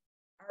they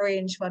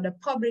arrange for the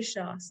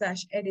publisher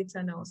 /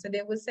 editor now. So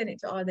they will send it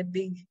to all the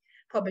big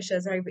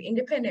publishers or even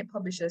independent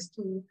publishers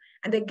too.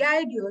 And they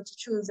guide you to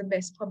choose the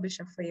best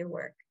publisher for your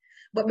work.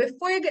 But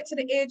before you get to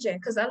the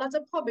agent, because a lot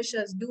of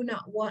publishers do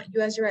not want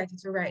you as a writer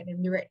to write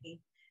them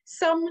directly.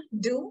 Some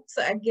do.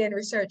 So again,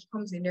 research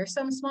comes in. There are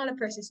some smaller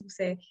persons who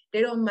say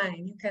they don't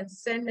mind. You can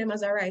send them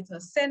as a writer,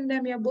 send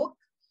them your book,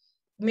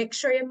 make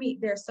sure you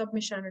meet their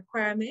submission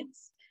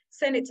requirements,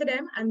 send it to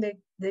them, and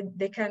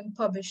they can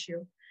publish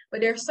you. But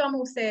there are some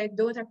who say,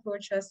 don't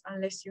approach us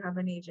unless you have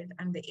an agent,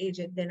 and the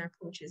agent then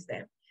approaches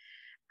them.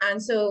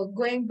 And so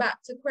going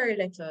back to query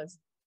letters,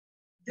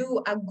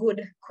 do a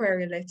good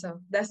query letter.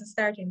 That's the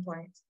starting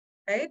point,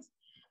 right?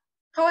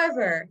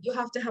 However, you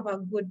have to have a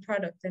good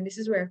product, and this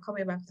is where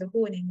coming back to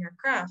honing your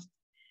craft.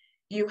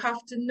 You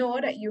have to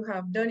know that you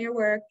have done your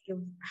work,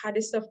 you've had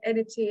this stuff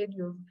edited,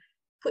 you've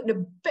put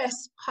the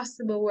best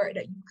possible work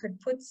that you could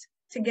put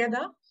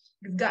together,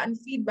 you've gotten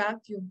feedback,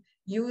 you've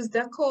used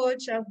a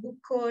coach, a book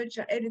coach,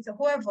 an editor,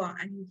 whoever,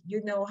 and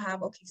you now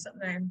have, okay,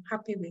 something I'm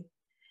happy with.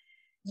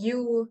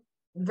 You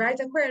write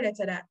a query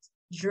letter that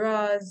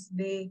draws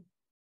the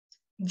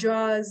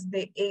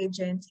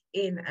agent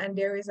in, and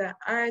there is an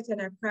art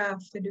and a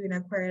craft to doing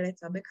a query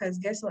letter, because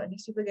guess what?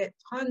 These people get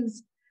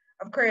tons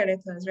of query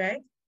letters,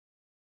 right?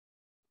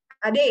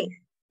 A day,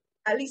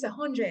 at least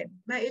 100.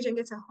 My agent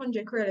gets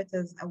 100 query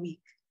letters a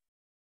week,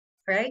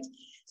 right?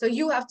 So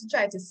you have to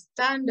try to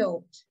stand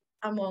out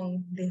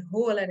among the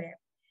whole of them.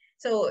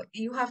 So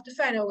you have to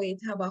find a way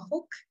to have a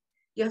hook.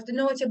 You have to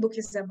know what your book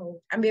is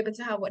about and be able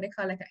to have what they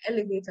call like an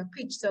elevator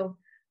pitch. So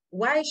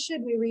why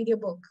should we read your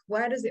book?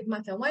 Why does it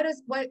matter? Why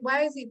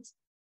is it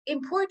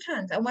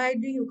important? And why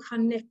do you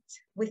connect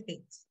with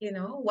it?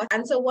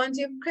 And so once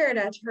you've cleared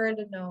that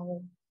hurdle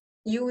now,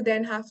 you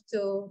then have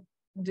to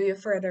do your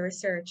further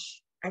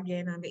research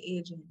again on the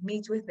agent,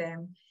 meet with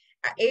them.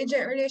 An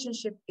agent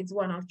relationship is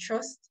one of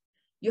trust.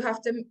 You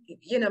have to,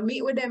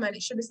 meet with them, and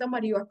it should be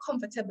somebody you are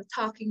comfortable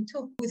talking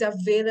to, who's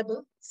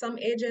available. Some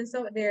agents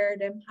out there,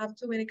 they have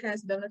too many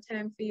clients, don't have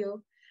time for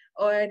you,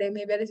 or they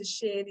may be a little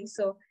shady.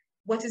 So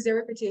what is their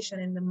reputation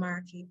in the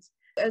market?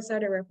 What else are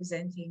they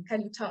representing?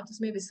 Can you talk to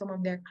maybe some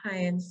of their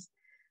clients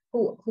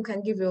who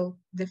can give you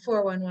the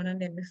 411 on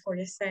them before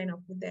you sign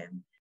up with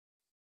them?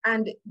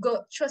 And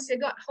go trust your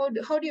gut.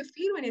 How do you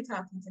feel when you're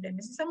talking to them?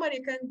 Is it somebody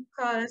you can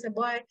call and say,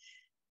 boy,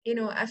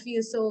 I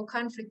feel so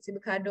conflicted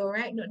because I don't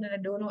write nothing and I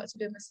don't know what to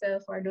do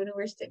myself, or I don't know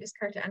where to take this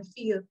character, and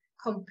feel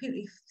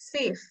completely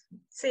safe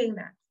saying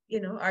that,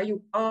 Are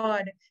you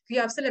awed? If you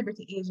have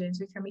celebrity agents,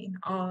 we can be in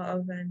awe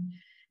of, and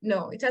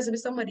no, it has to be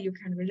somebody you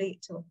can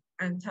relate to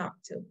and talk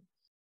to.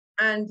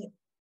 And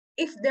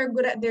if they're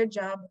good at their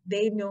job,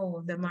 they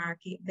know the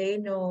market. They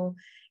know,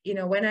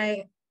 when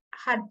I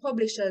had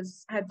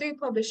 3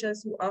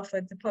 publishers who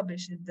offered to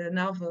publish the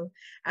novel,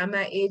 and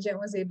my agent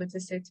was able to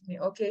say to me,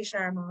 okay,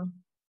 Sharma,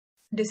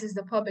 this is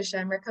the publisher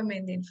I'm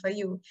recommending for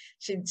you.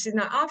 She's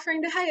not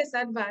offering the highest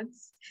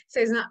advance, so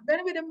it's not going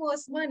to be the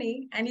most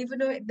money. And even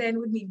though it then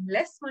would mean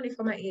less money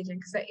for my agent,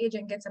 because the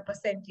agent gets a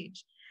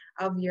percentage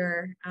of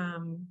your,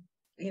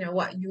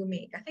 what you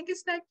make. I think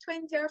it's like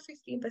 20 or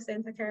 15%,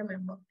 I can't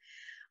remember.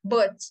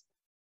 But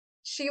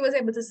she was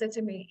able to say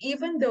to me,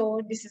 even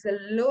though this is the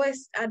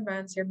lowest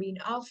advance you're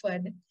being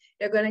offered,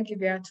 they're going to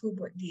give you a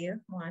 2-book deal,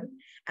 one.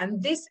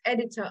 And this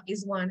editor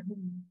is one who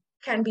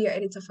can be your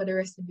editor for the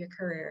rest of your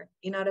career.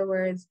 In other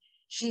words,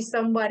 she's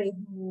somebody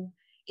who,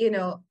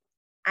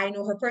 I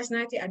know her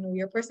personality, I know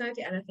your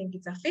personality, and I think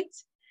it's a fit.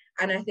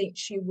 And I think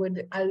she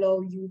would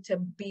allow you to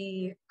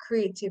be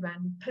creative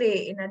and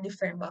play in a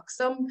different box.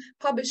 Some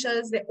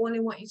publishers, they only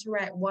want you to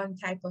write one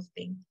type of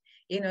thing.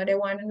 They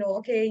want to know,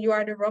 okay, you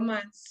are the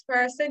romance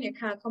person, you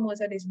can't come out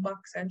of this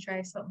box and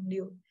try something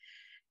new.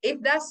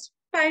 If that's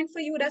fine for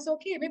you, that's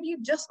okay. Maybe you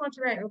just want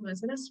to write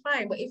romance, and that's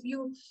fine. But if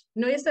you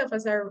know yourself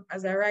as a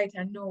writer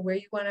and know where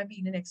you want to be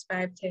in the next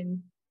 5,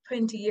 10,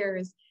 20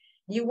 years,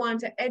 you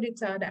want an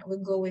editor that will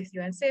go with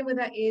you. And same with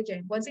an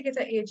agent. Once you get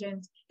an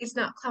agent, it's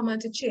not common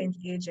to change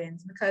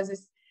agents, because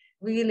it's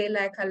really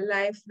like a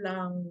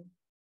lifelong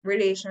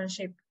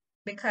relationship,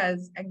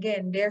 because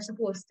again, they're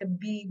supposed to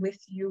be with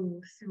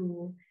you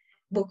through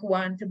book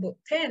 1 to book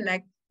 10.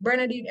 Like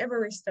Bernadine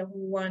Evaristo,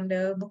 who won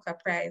the Booker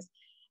Prize,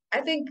 I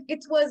think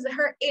it was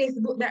her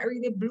 8th book that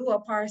really blew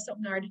up, or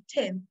something, or the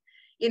 10th.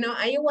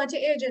 And you want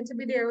your agent to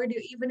be there with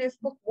you, even if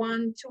book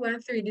 1, 2,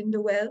 and 3 didn't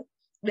do well,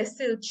 they're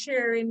still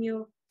cheering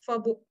you for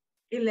book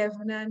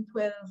 11 and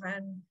 12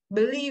 and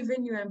believe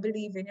in you and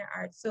believe in your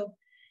art. So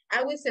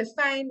I would say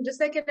find, just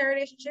like in a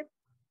relationship,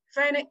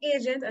 find an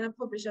agent and a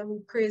publisher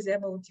who's crazy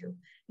about you.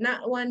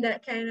 Not one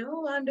that kind of,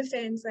 on the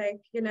fence,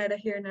 like you're neither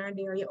here nor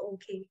there, you're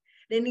okay.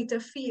 They need to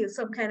feel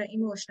some kind of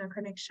emotional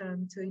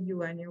connection to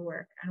you and your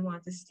work and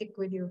want to stick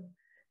with you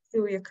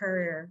through your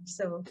career.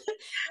 So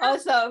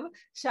awesome,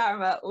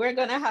 Sharma. We're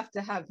gonna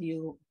have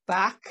you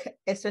back,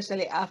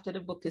 especially after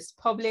the book is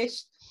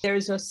published.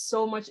 There's just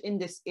so much in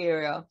this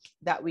area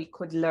that we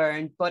could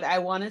learn, but I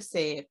want to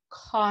say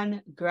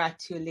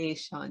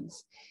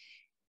congratulations.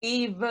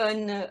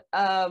 Even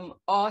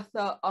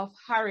author of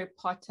Harry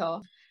Potter,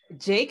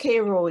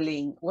 J.K.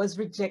 Rowling, was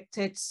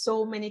rejected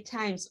so many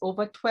times,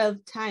 over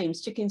 12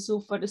 times, Chicken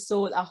Soup for the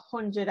Soul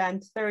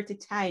 130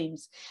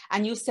 times,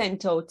 and you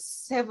sent out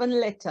 7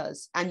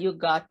 letters and you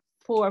got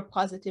 4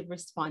 positive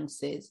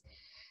responses.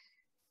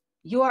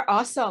 You are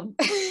awesome.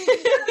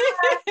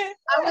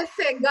 I would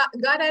say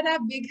God had a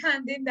big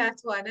hand in that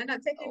one. I'm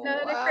not taking none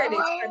of the credit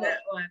for that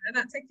one. I'm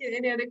not taking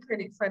any of the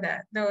credit for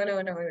that. No.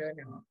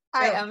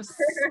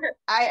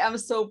 I am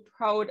so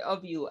proud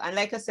of you. And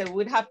like I said,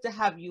 we'd have to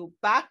have you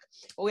back,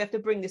 or we have to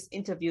bring this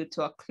interview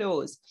to a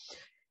close.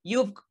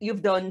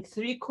 You've done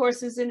 3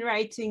 courses in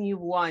writing. You've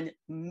won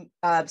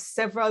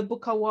several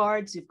book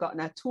awards. You've gotten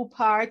a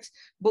 2-part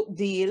book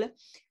deal.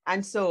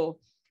 And so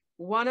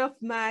one of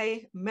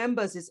my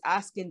members is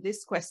asking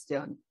this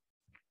question: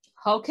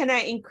 how can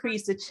I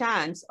increase the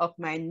chance of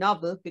my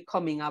novel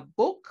becoming a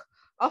book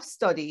of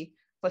study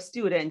for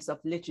students of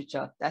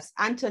literature? That's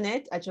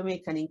Antoinette, a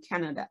Jamaican in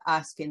Canada,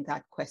 asking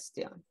that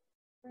question.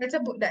 It's a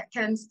book that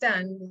can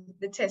stand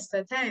the test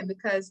of time,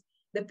 because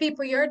the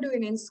people you're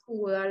doing in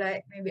school are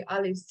like maybe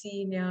Olive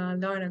Senior,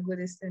 Lorna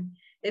Goodison.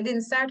 They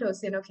didn't start out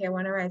saying, okay, I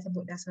want to write a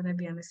book that's going to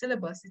be on the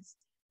syllabus. It's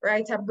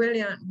write a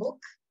brilliant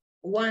book,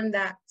 one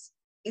that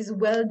is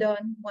well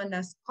done, one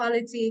that's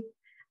quality.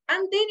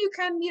 And then you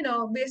can,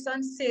 based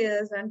on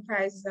sales and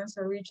prices and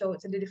so, reach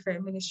out to the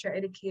different Ministry of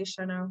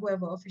Education or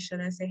whoever official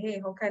and say,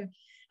 hey, how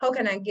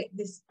can I get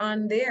this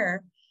on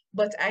there?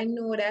 But I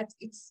know that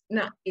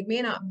it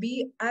may not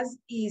be as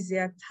easy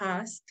a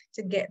task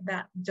to get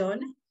that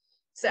done.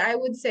 So I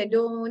would say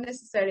don't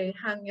necessarily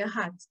hang your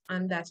hat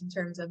on that in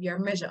terms of your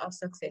measure of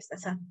success.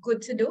 That's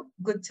good to do,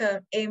 good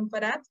to aim for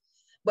that.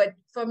 But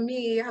for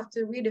me, you have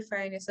to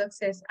redefine your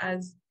success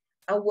as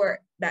a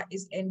work that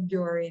is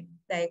enduring.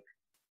 Like,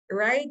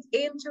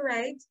 aim to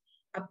write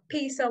a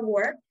piece of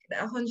work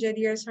 100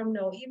 years from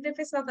now, even if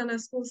it's not on a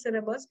school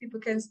syllabus, people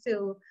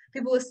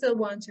will still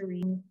want to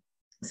read.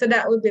 So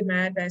that would be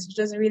my advice, which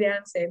doesn't really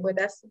answer, but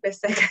that's the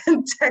best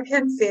I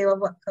can say of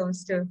what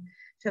comes to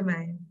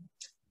mind.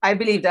 I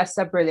believe that's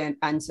a brilliant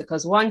answer,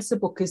 because once the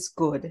book is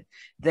good,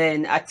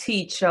 then a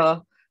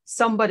teacher,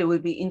 somebody will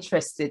be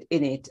interested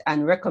in it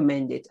and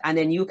recommend it. And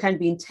then you can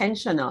be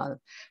intentional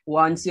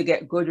once you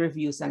get good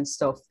reviews and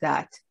stuff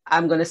that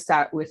I'm going to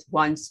start with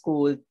 1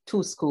 school,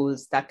 2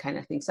 schools, that kind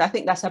of thing. So I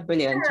think that's a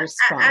brilliant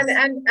response.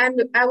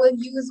 And I will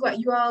use what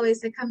you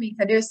always say,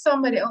 Kamika. There's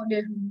somebody out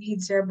there who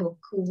needs your book,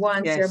 who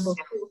wants your book.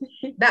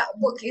 that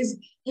book is,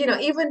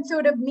 even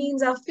through the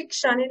means of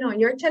fiction,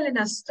 you're telling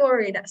a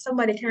story that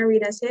somebody can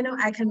read and say,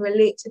 I can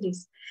relate to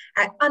this.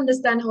 I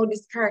understand how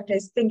this character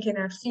is thinking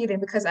and feeling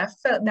because I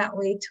felt that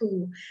way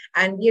too.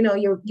 And,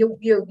 you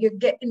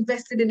get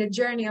invested in the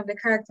journey of the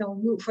character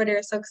and root for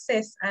their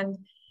success. And,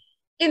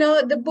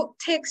 the book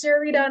takes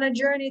your reader on a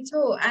journey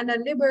too, and a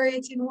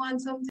liberating one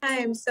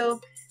sometimes.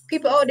 So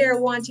people out there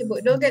want your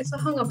book. Don't get so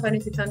hung up on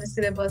if it's on the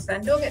syllabus,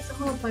 and don't get so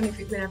hung up on if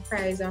it win a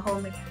prize or how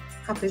many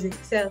copies it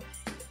sells.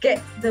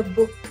 Get the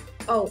book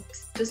out.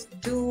 Just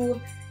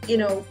do,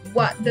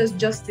 what does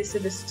justice to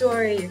the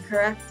story, your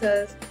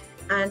characters,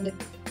 and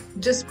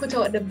just put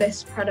out the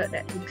best product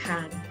that you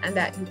can and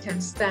that you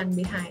can stand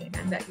behind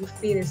and that you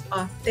feel is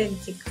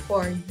authentic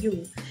for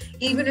you.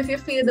 Even if you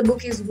feel the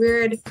book is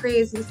weird,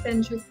 crazy,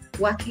 eccentric,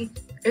 wacky,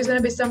 there's going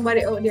to be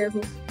somebody out there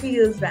who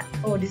feels that,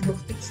 oh, this book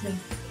fits me,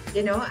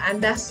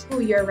 and that's who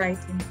you're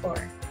writing for.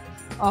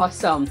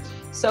 Awesome.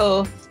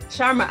 So,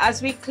 Sharma,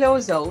 as we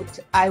close out,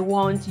 I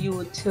want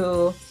you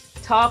to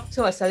talk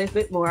to us a little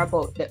bit more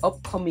about the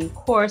upcoming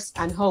course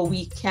and how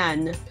we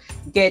can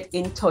get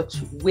in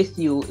touch with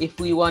you if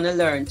we want to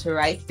learn to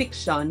write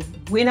fiction,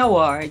 win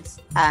awards,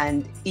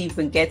 and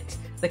even get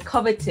the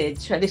coveted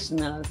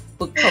traditional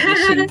book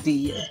publishing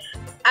deal.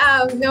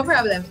 No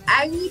problem.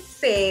 I would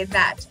say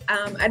that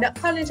at the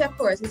college, of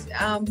course, it's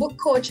book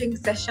coaching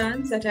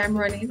sessions that I'm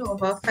running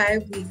over a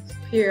 5-week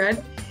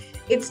period.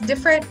 It's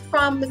different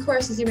from the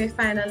courses you may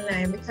find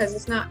online because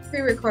it's not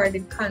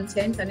pre-recorded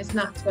content and it's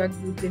not to a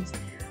group. It's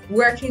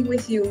working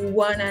with you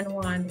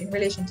one-on-one in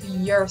relation to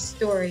your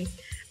story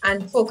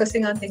and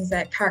focusing on things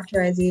like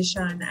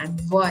characterization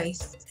and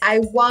voice. I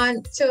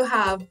want to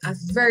have a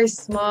very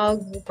small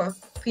group of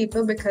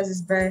people because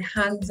it's very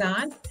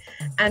hands-on.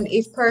 And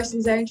if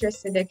persons are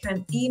interested, they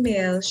can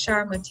email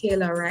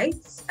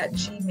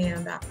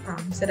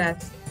sharmataylorwrites@gmail.com. So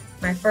that's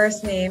my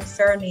first name,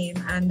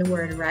 surname, and the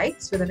word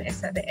writes with an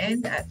S at the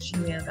end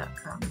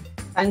 @gmail.com.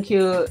 Thank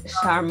you,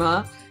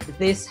 Sharma.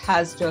 This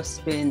has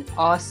just been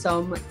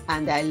awesome,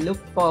 and I look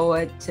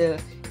forward to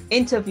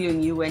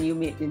interviewing you when you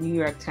make the New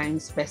York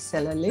Times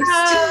bestseller list.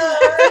 Oh,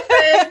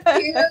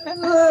 thank you.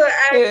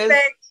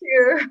 Thank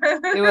you.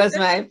 It was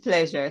my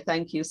pleasure.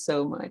 Thank you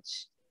so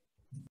much.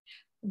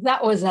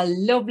 That was a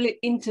lovely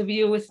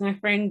interview with my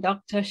friend,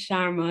 Dr.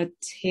 Sharma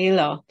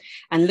Taylor.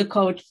 And look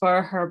out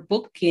for her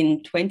book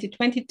in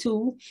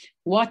 2022,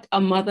 What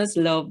a Mother's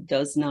Love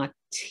Does Not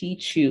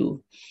Teach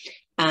You.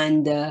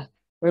 And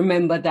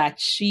remember that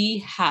she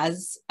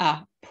has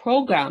a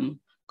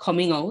program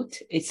coming out.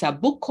 It's a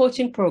book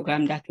coaching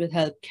program that will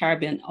help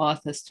Caribbean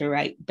authors to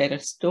write better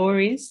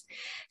stories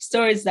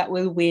that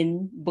will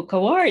win book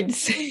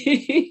awards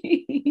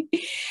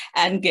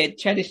and get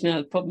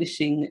traditional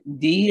publishing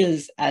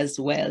deals as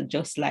well,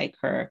 just like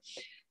her.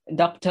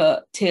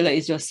 Dr. Taylor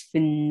is just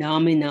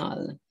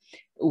phenomenal.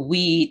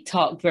 We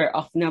talk very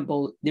often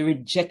about the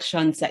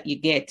rejections that you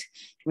get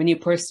when you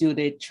pursue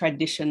the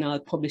traditional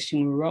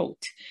publishing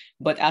route.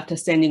 But after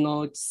sending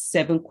out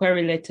 7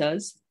 query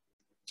letters,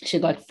 she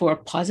got 4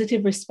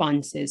 positive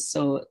responses.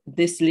 So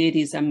this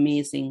lady is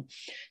amazing.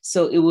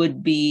 So it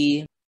would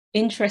be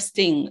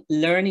interesting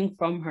learning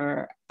from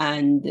her,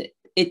 and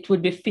it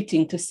would be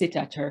fitting to sit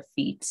at her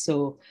feet.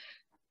 So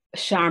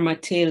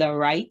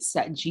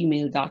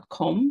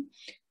sharmataylorwrites@gmail.com,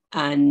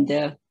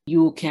 and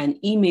you can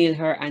email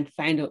her and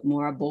find out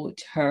more about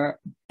her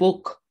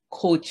book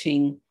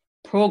coaching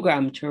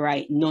program to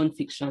write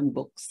nonfiction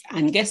books.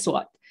 And guess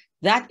what?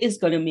 That is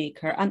going to make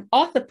her an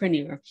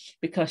authorpreneur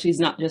because she's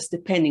not just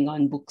depending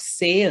on book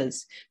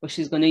sales, but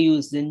she's going to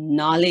use the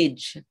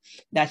knowledge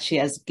that she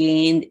has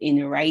gained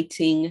in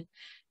writing,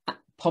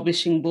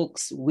 publishing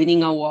books,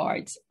 winning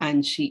awards,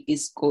 and she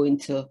is going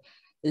to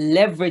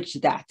leverage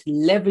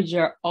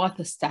her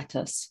author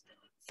status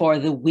for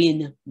the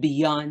win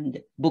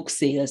beyond book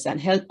sales and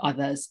help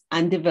others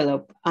and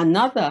develop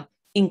another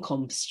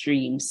income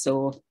stream.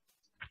 So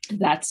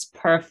that's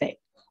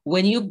perfect.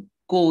 When you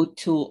go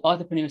to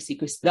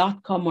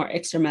authorpreneursecrets.com or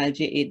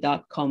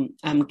extramileja.com,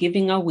 I'm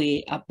giving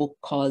away a book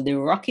called The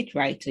Rocket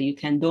Writer. You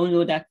can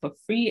download that for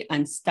free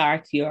and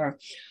start your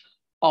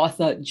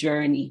author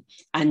journey.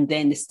 And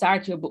then the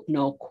Start Your Book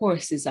Now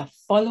course is a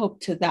follow-up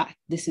to that.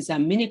 This is a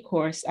mini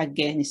course.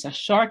 Again, it's a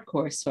short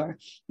course for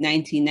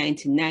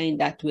 $19.99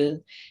 that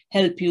will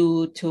help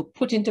you to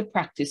put into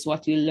practice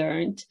what you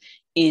learned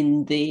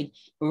in the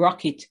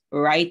Rocket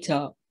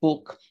Writer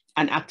book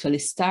and actually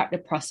start the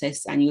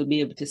process, and you'll be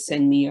able to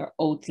send me your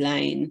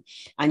outline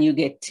and you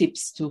get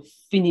tips to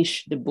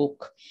finish the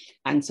book.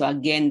 And so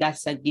again,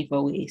 that's a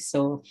giveaway.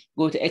 So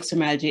go to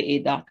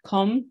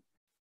extramileja.com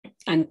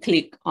and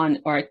click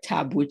on our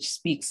tab which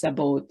speaks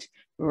about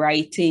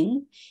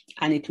writing,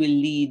 and it will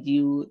lead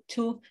you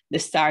to the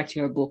Start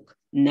Your Book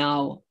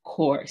Now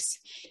course.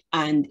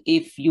 And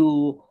if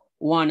you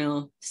want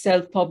to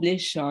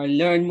self-publish or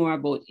learn more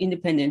about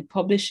independent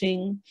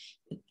publishing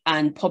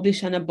and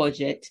publish on a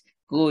budget,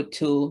 go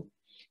to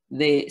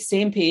the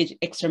same page,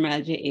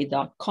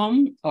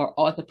 extramileja.com or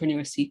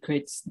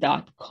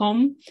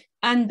authorpreneursecrets.com,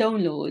 and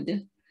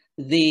download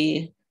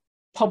the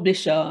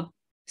publisher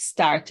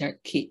starter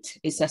kit.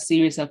 It's a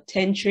series of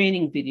 10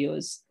 training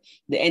videos.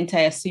 The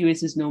entire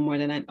series is no more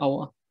than an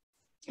hour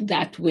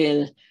that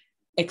will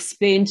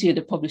explain to you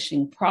the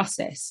publishing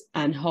process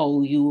and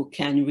how you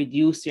can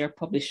reduce your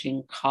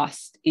publishing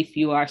cost if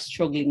you are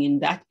struggling in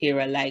that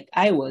era like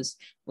I was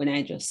when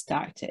I just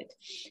started.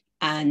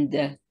 And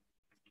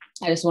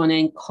I just want to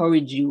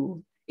encourage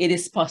you. It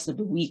is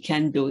possible. We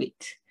can do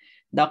it.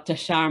 Dr.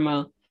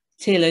 Sharma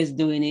Taylor is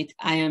doing it.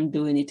 I am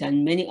doing it,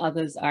 and many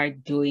others are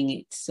doing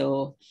it.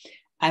 So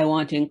I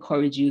want to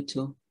encourage you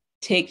to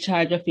take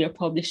charge of your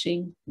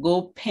publishing,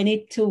 go pen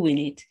it to win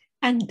it,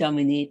 and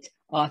dominate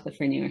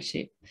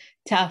authorpreneurship.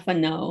 Ta for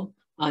now.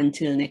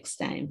 Until next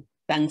time.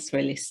 Thanks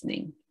for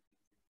listening.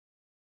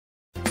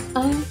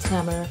 I'm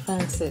Tamara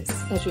Francis,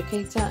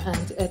 educator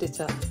and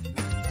editor.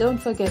 Don't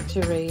forget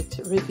to rate,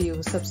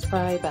 review,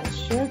 subscribe, and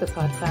share the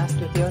podcast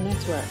with your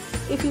network.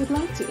 If you'd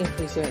like to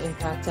increase your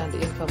impact and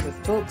income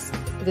with books,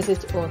 visit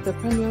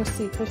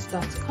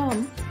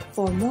authorpreneursecrets.com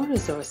for more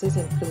resources,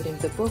 including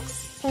the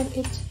books Pen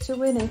It to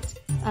Win It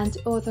and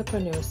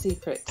Authorpreneur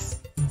Secrets.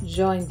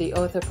 Join the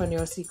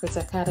Authorpreneur Secrets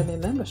Academy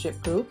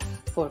membership group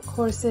for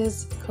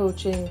courses,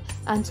 coaching,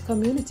 and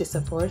community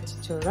support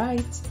to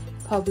write,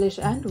 publish,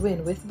 and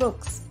win with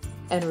books.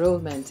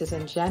 Enrollment is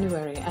in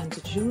January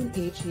and June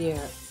each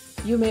year.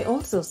 You may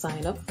also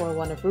sign up for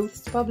one of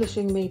Ruth's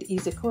Publishing Made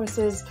Easy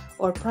courses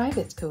or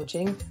private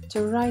coaching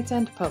to write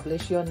and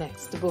publish your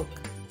next book.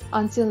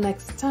 Until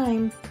next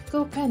time,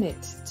 go pen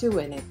it to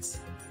win it.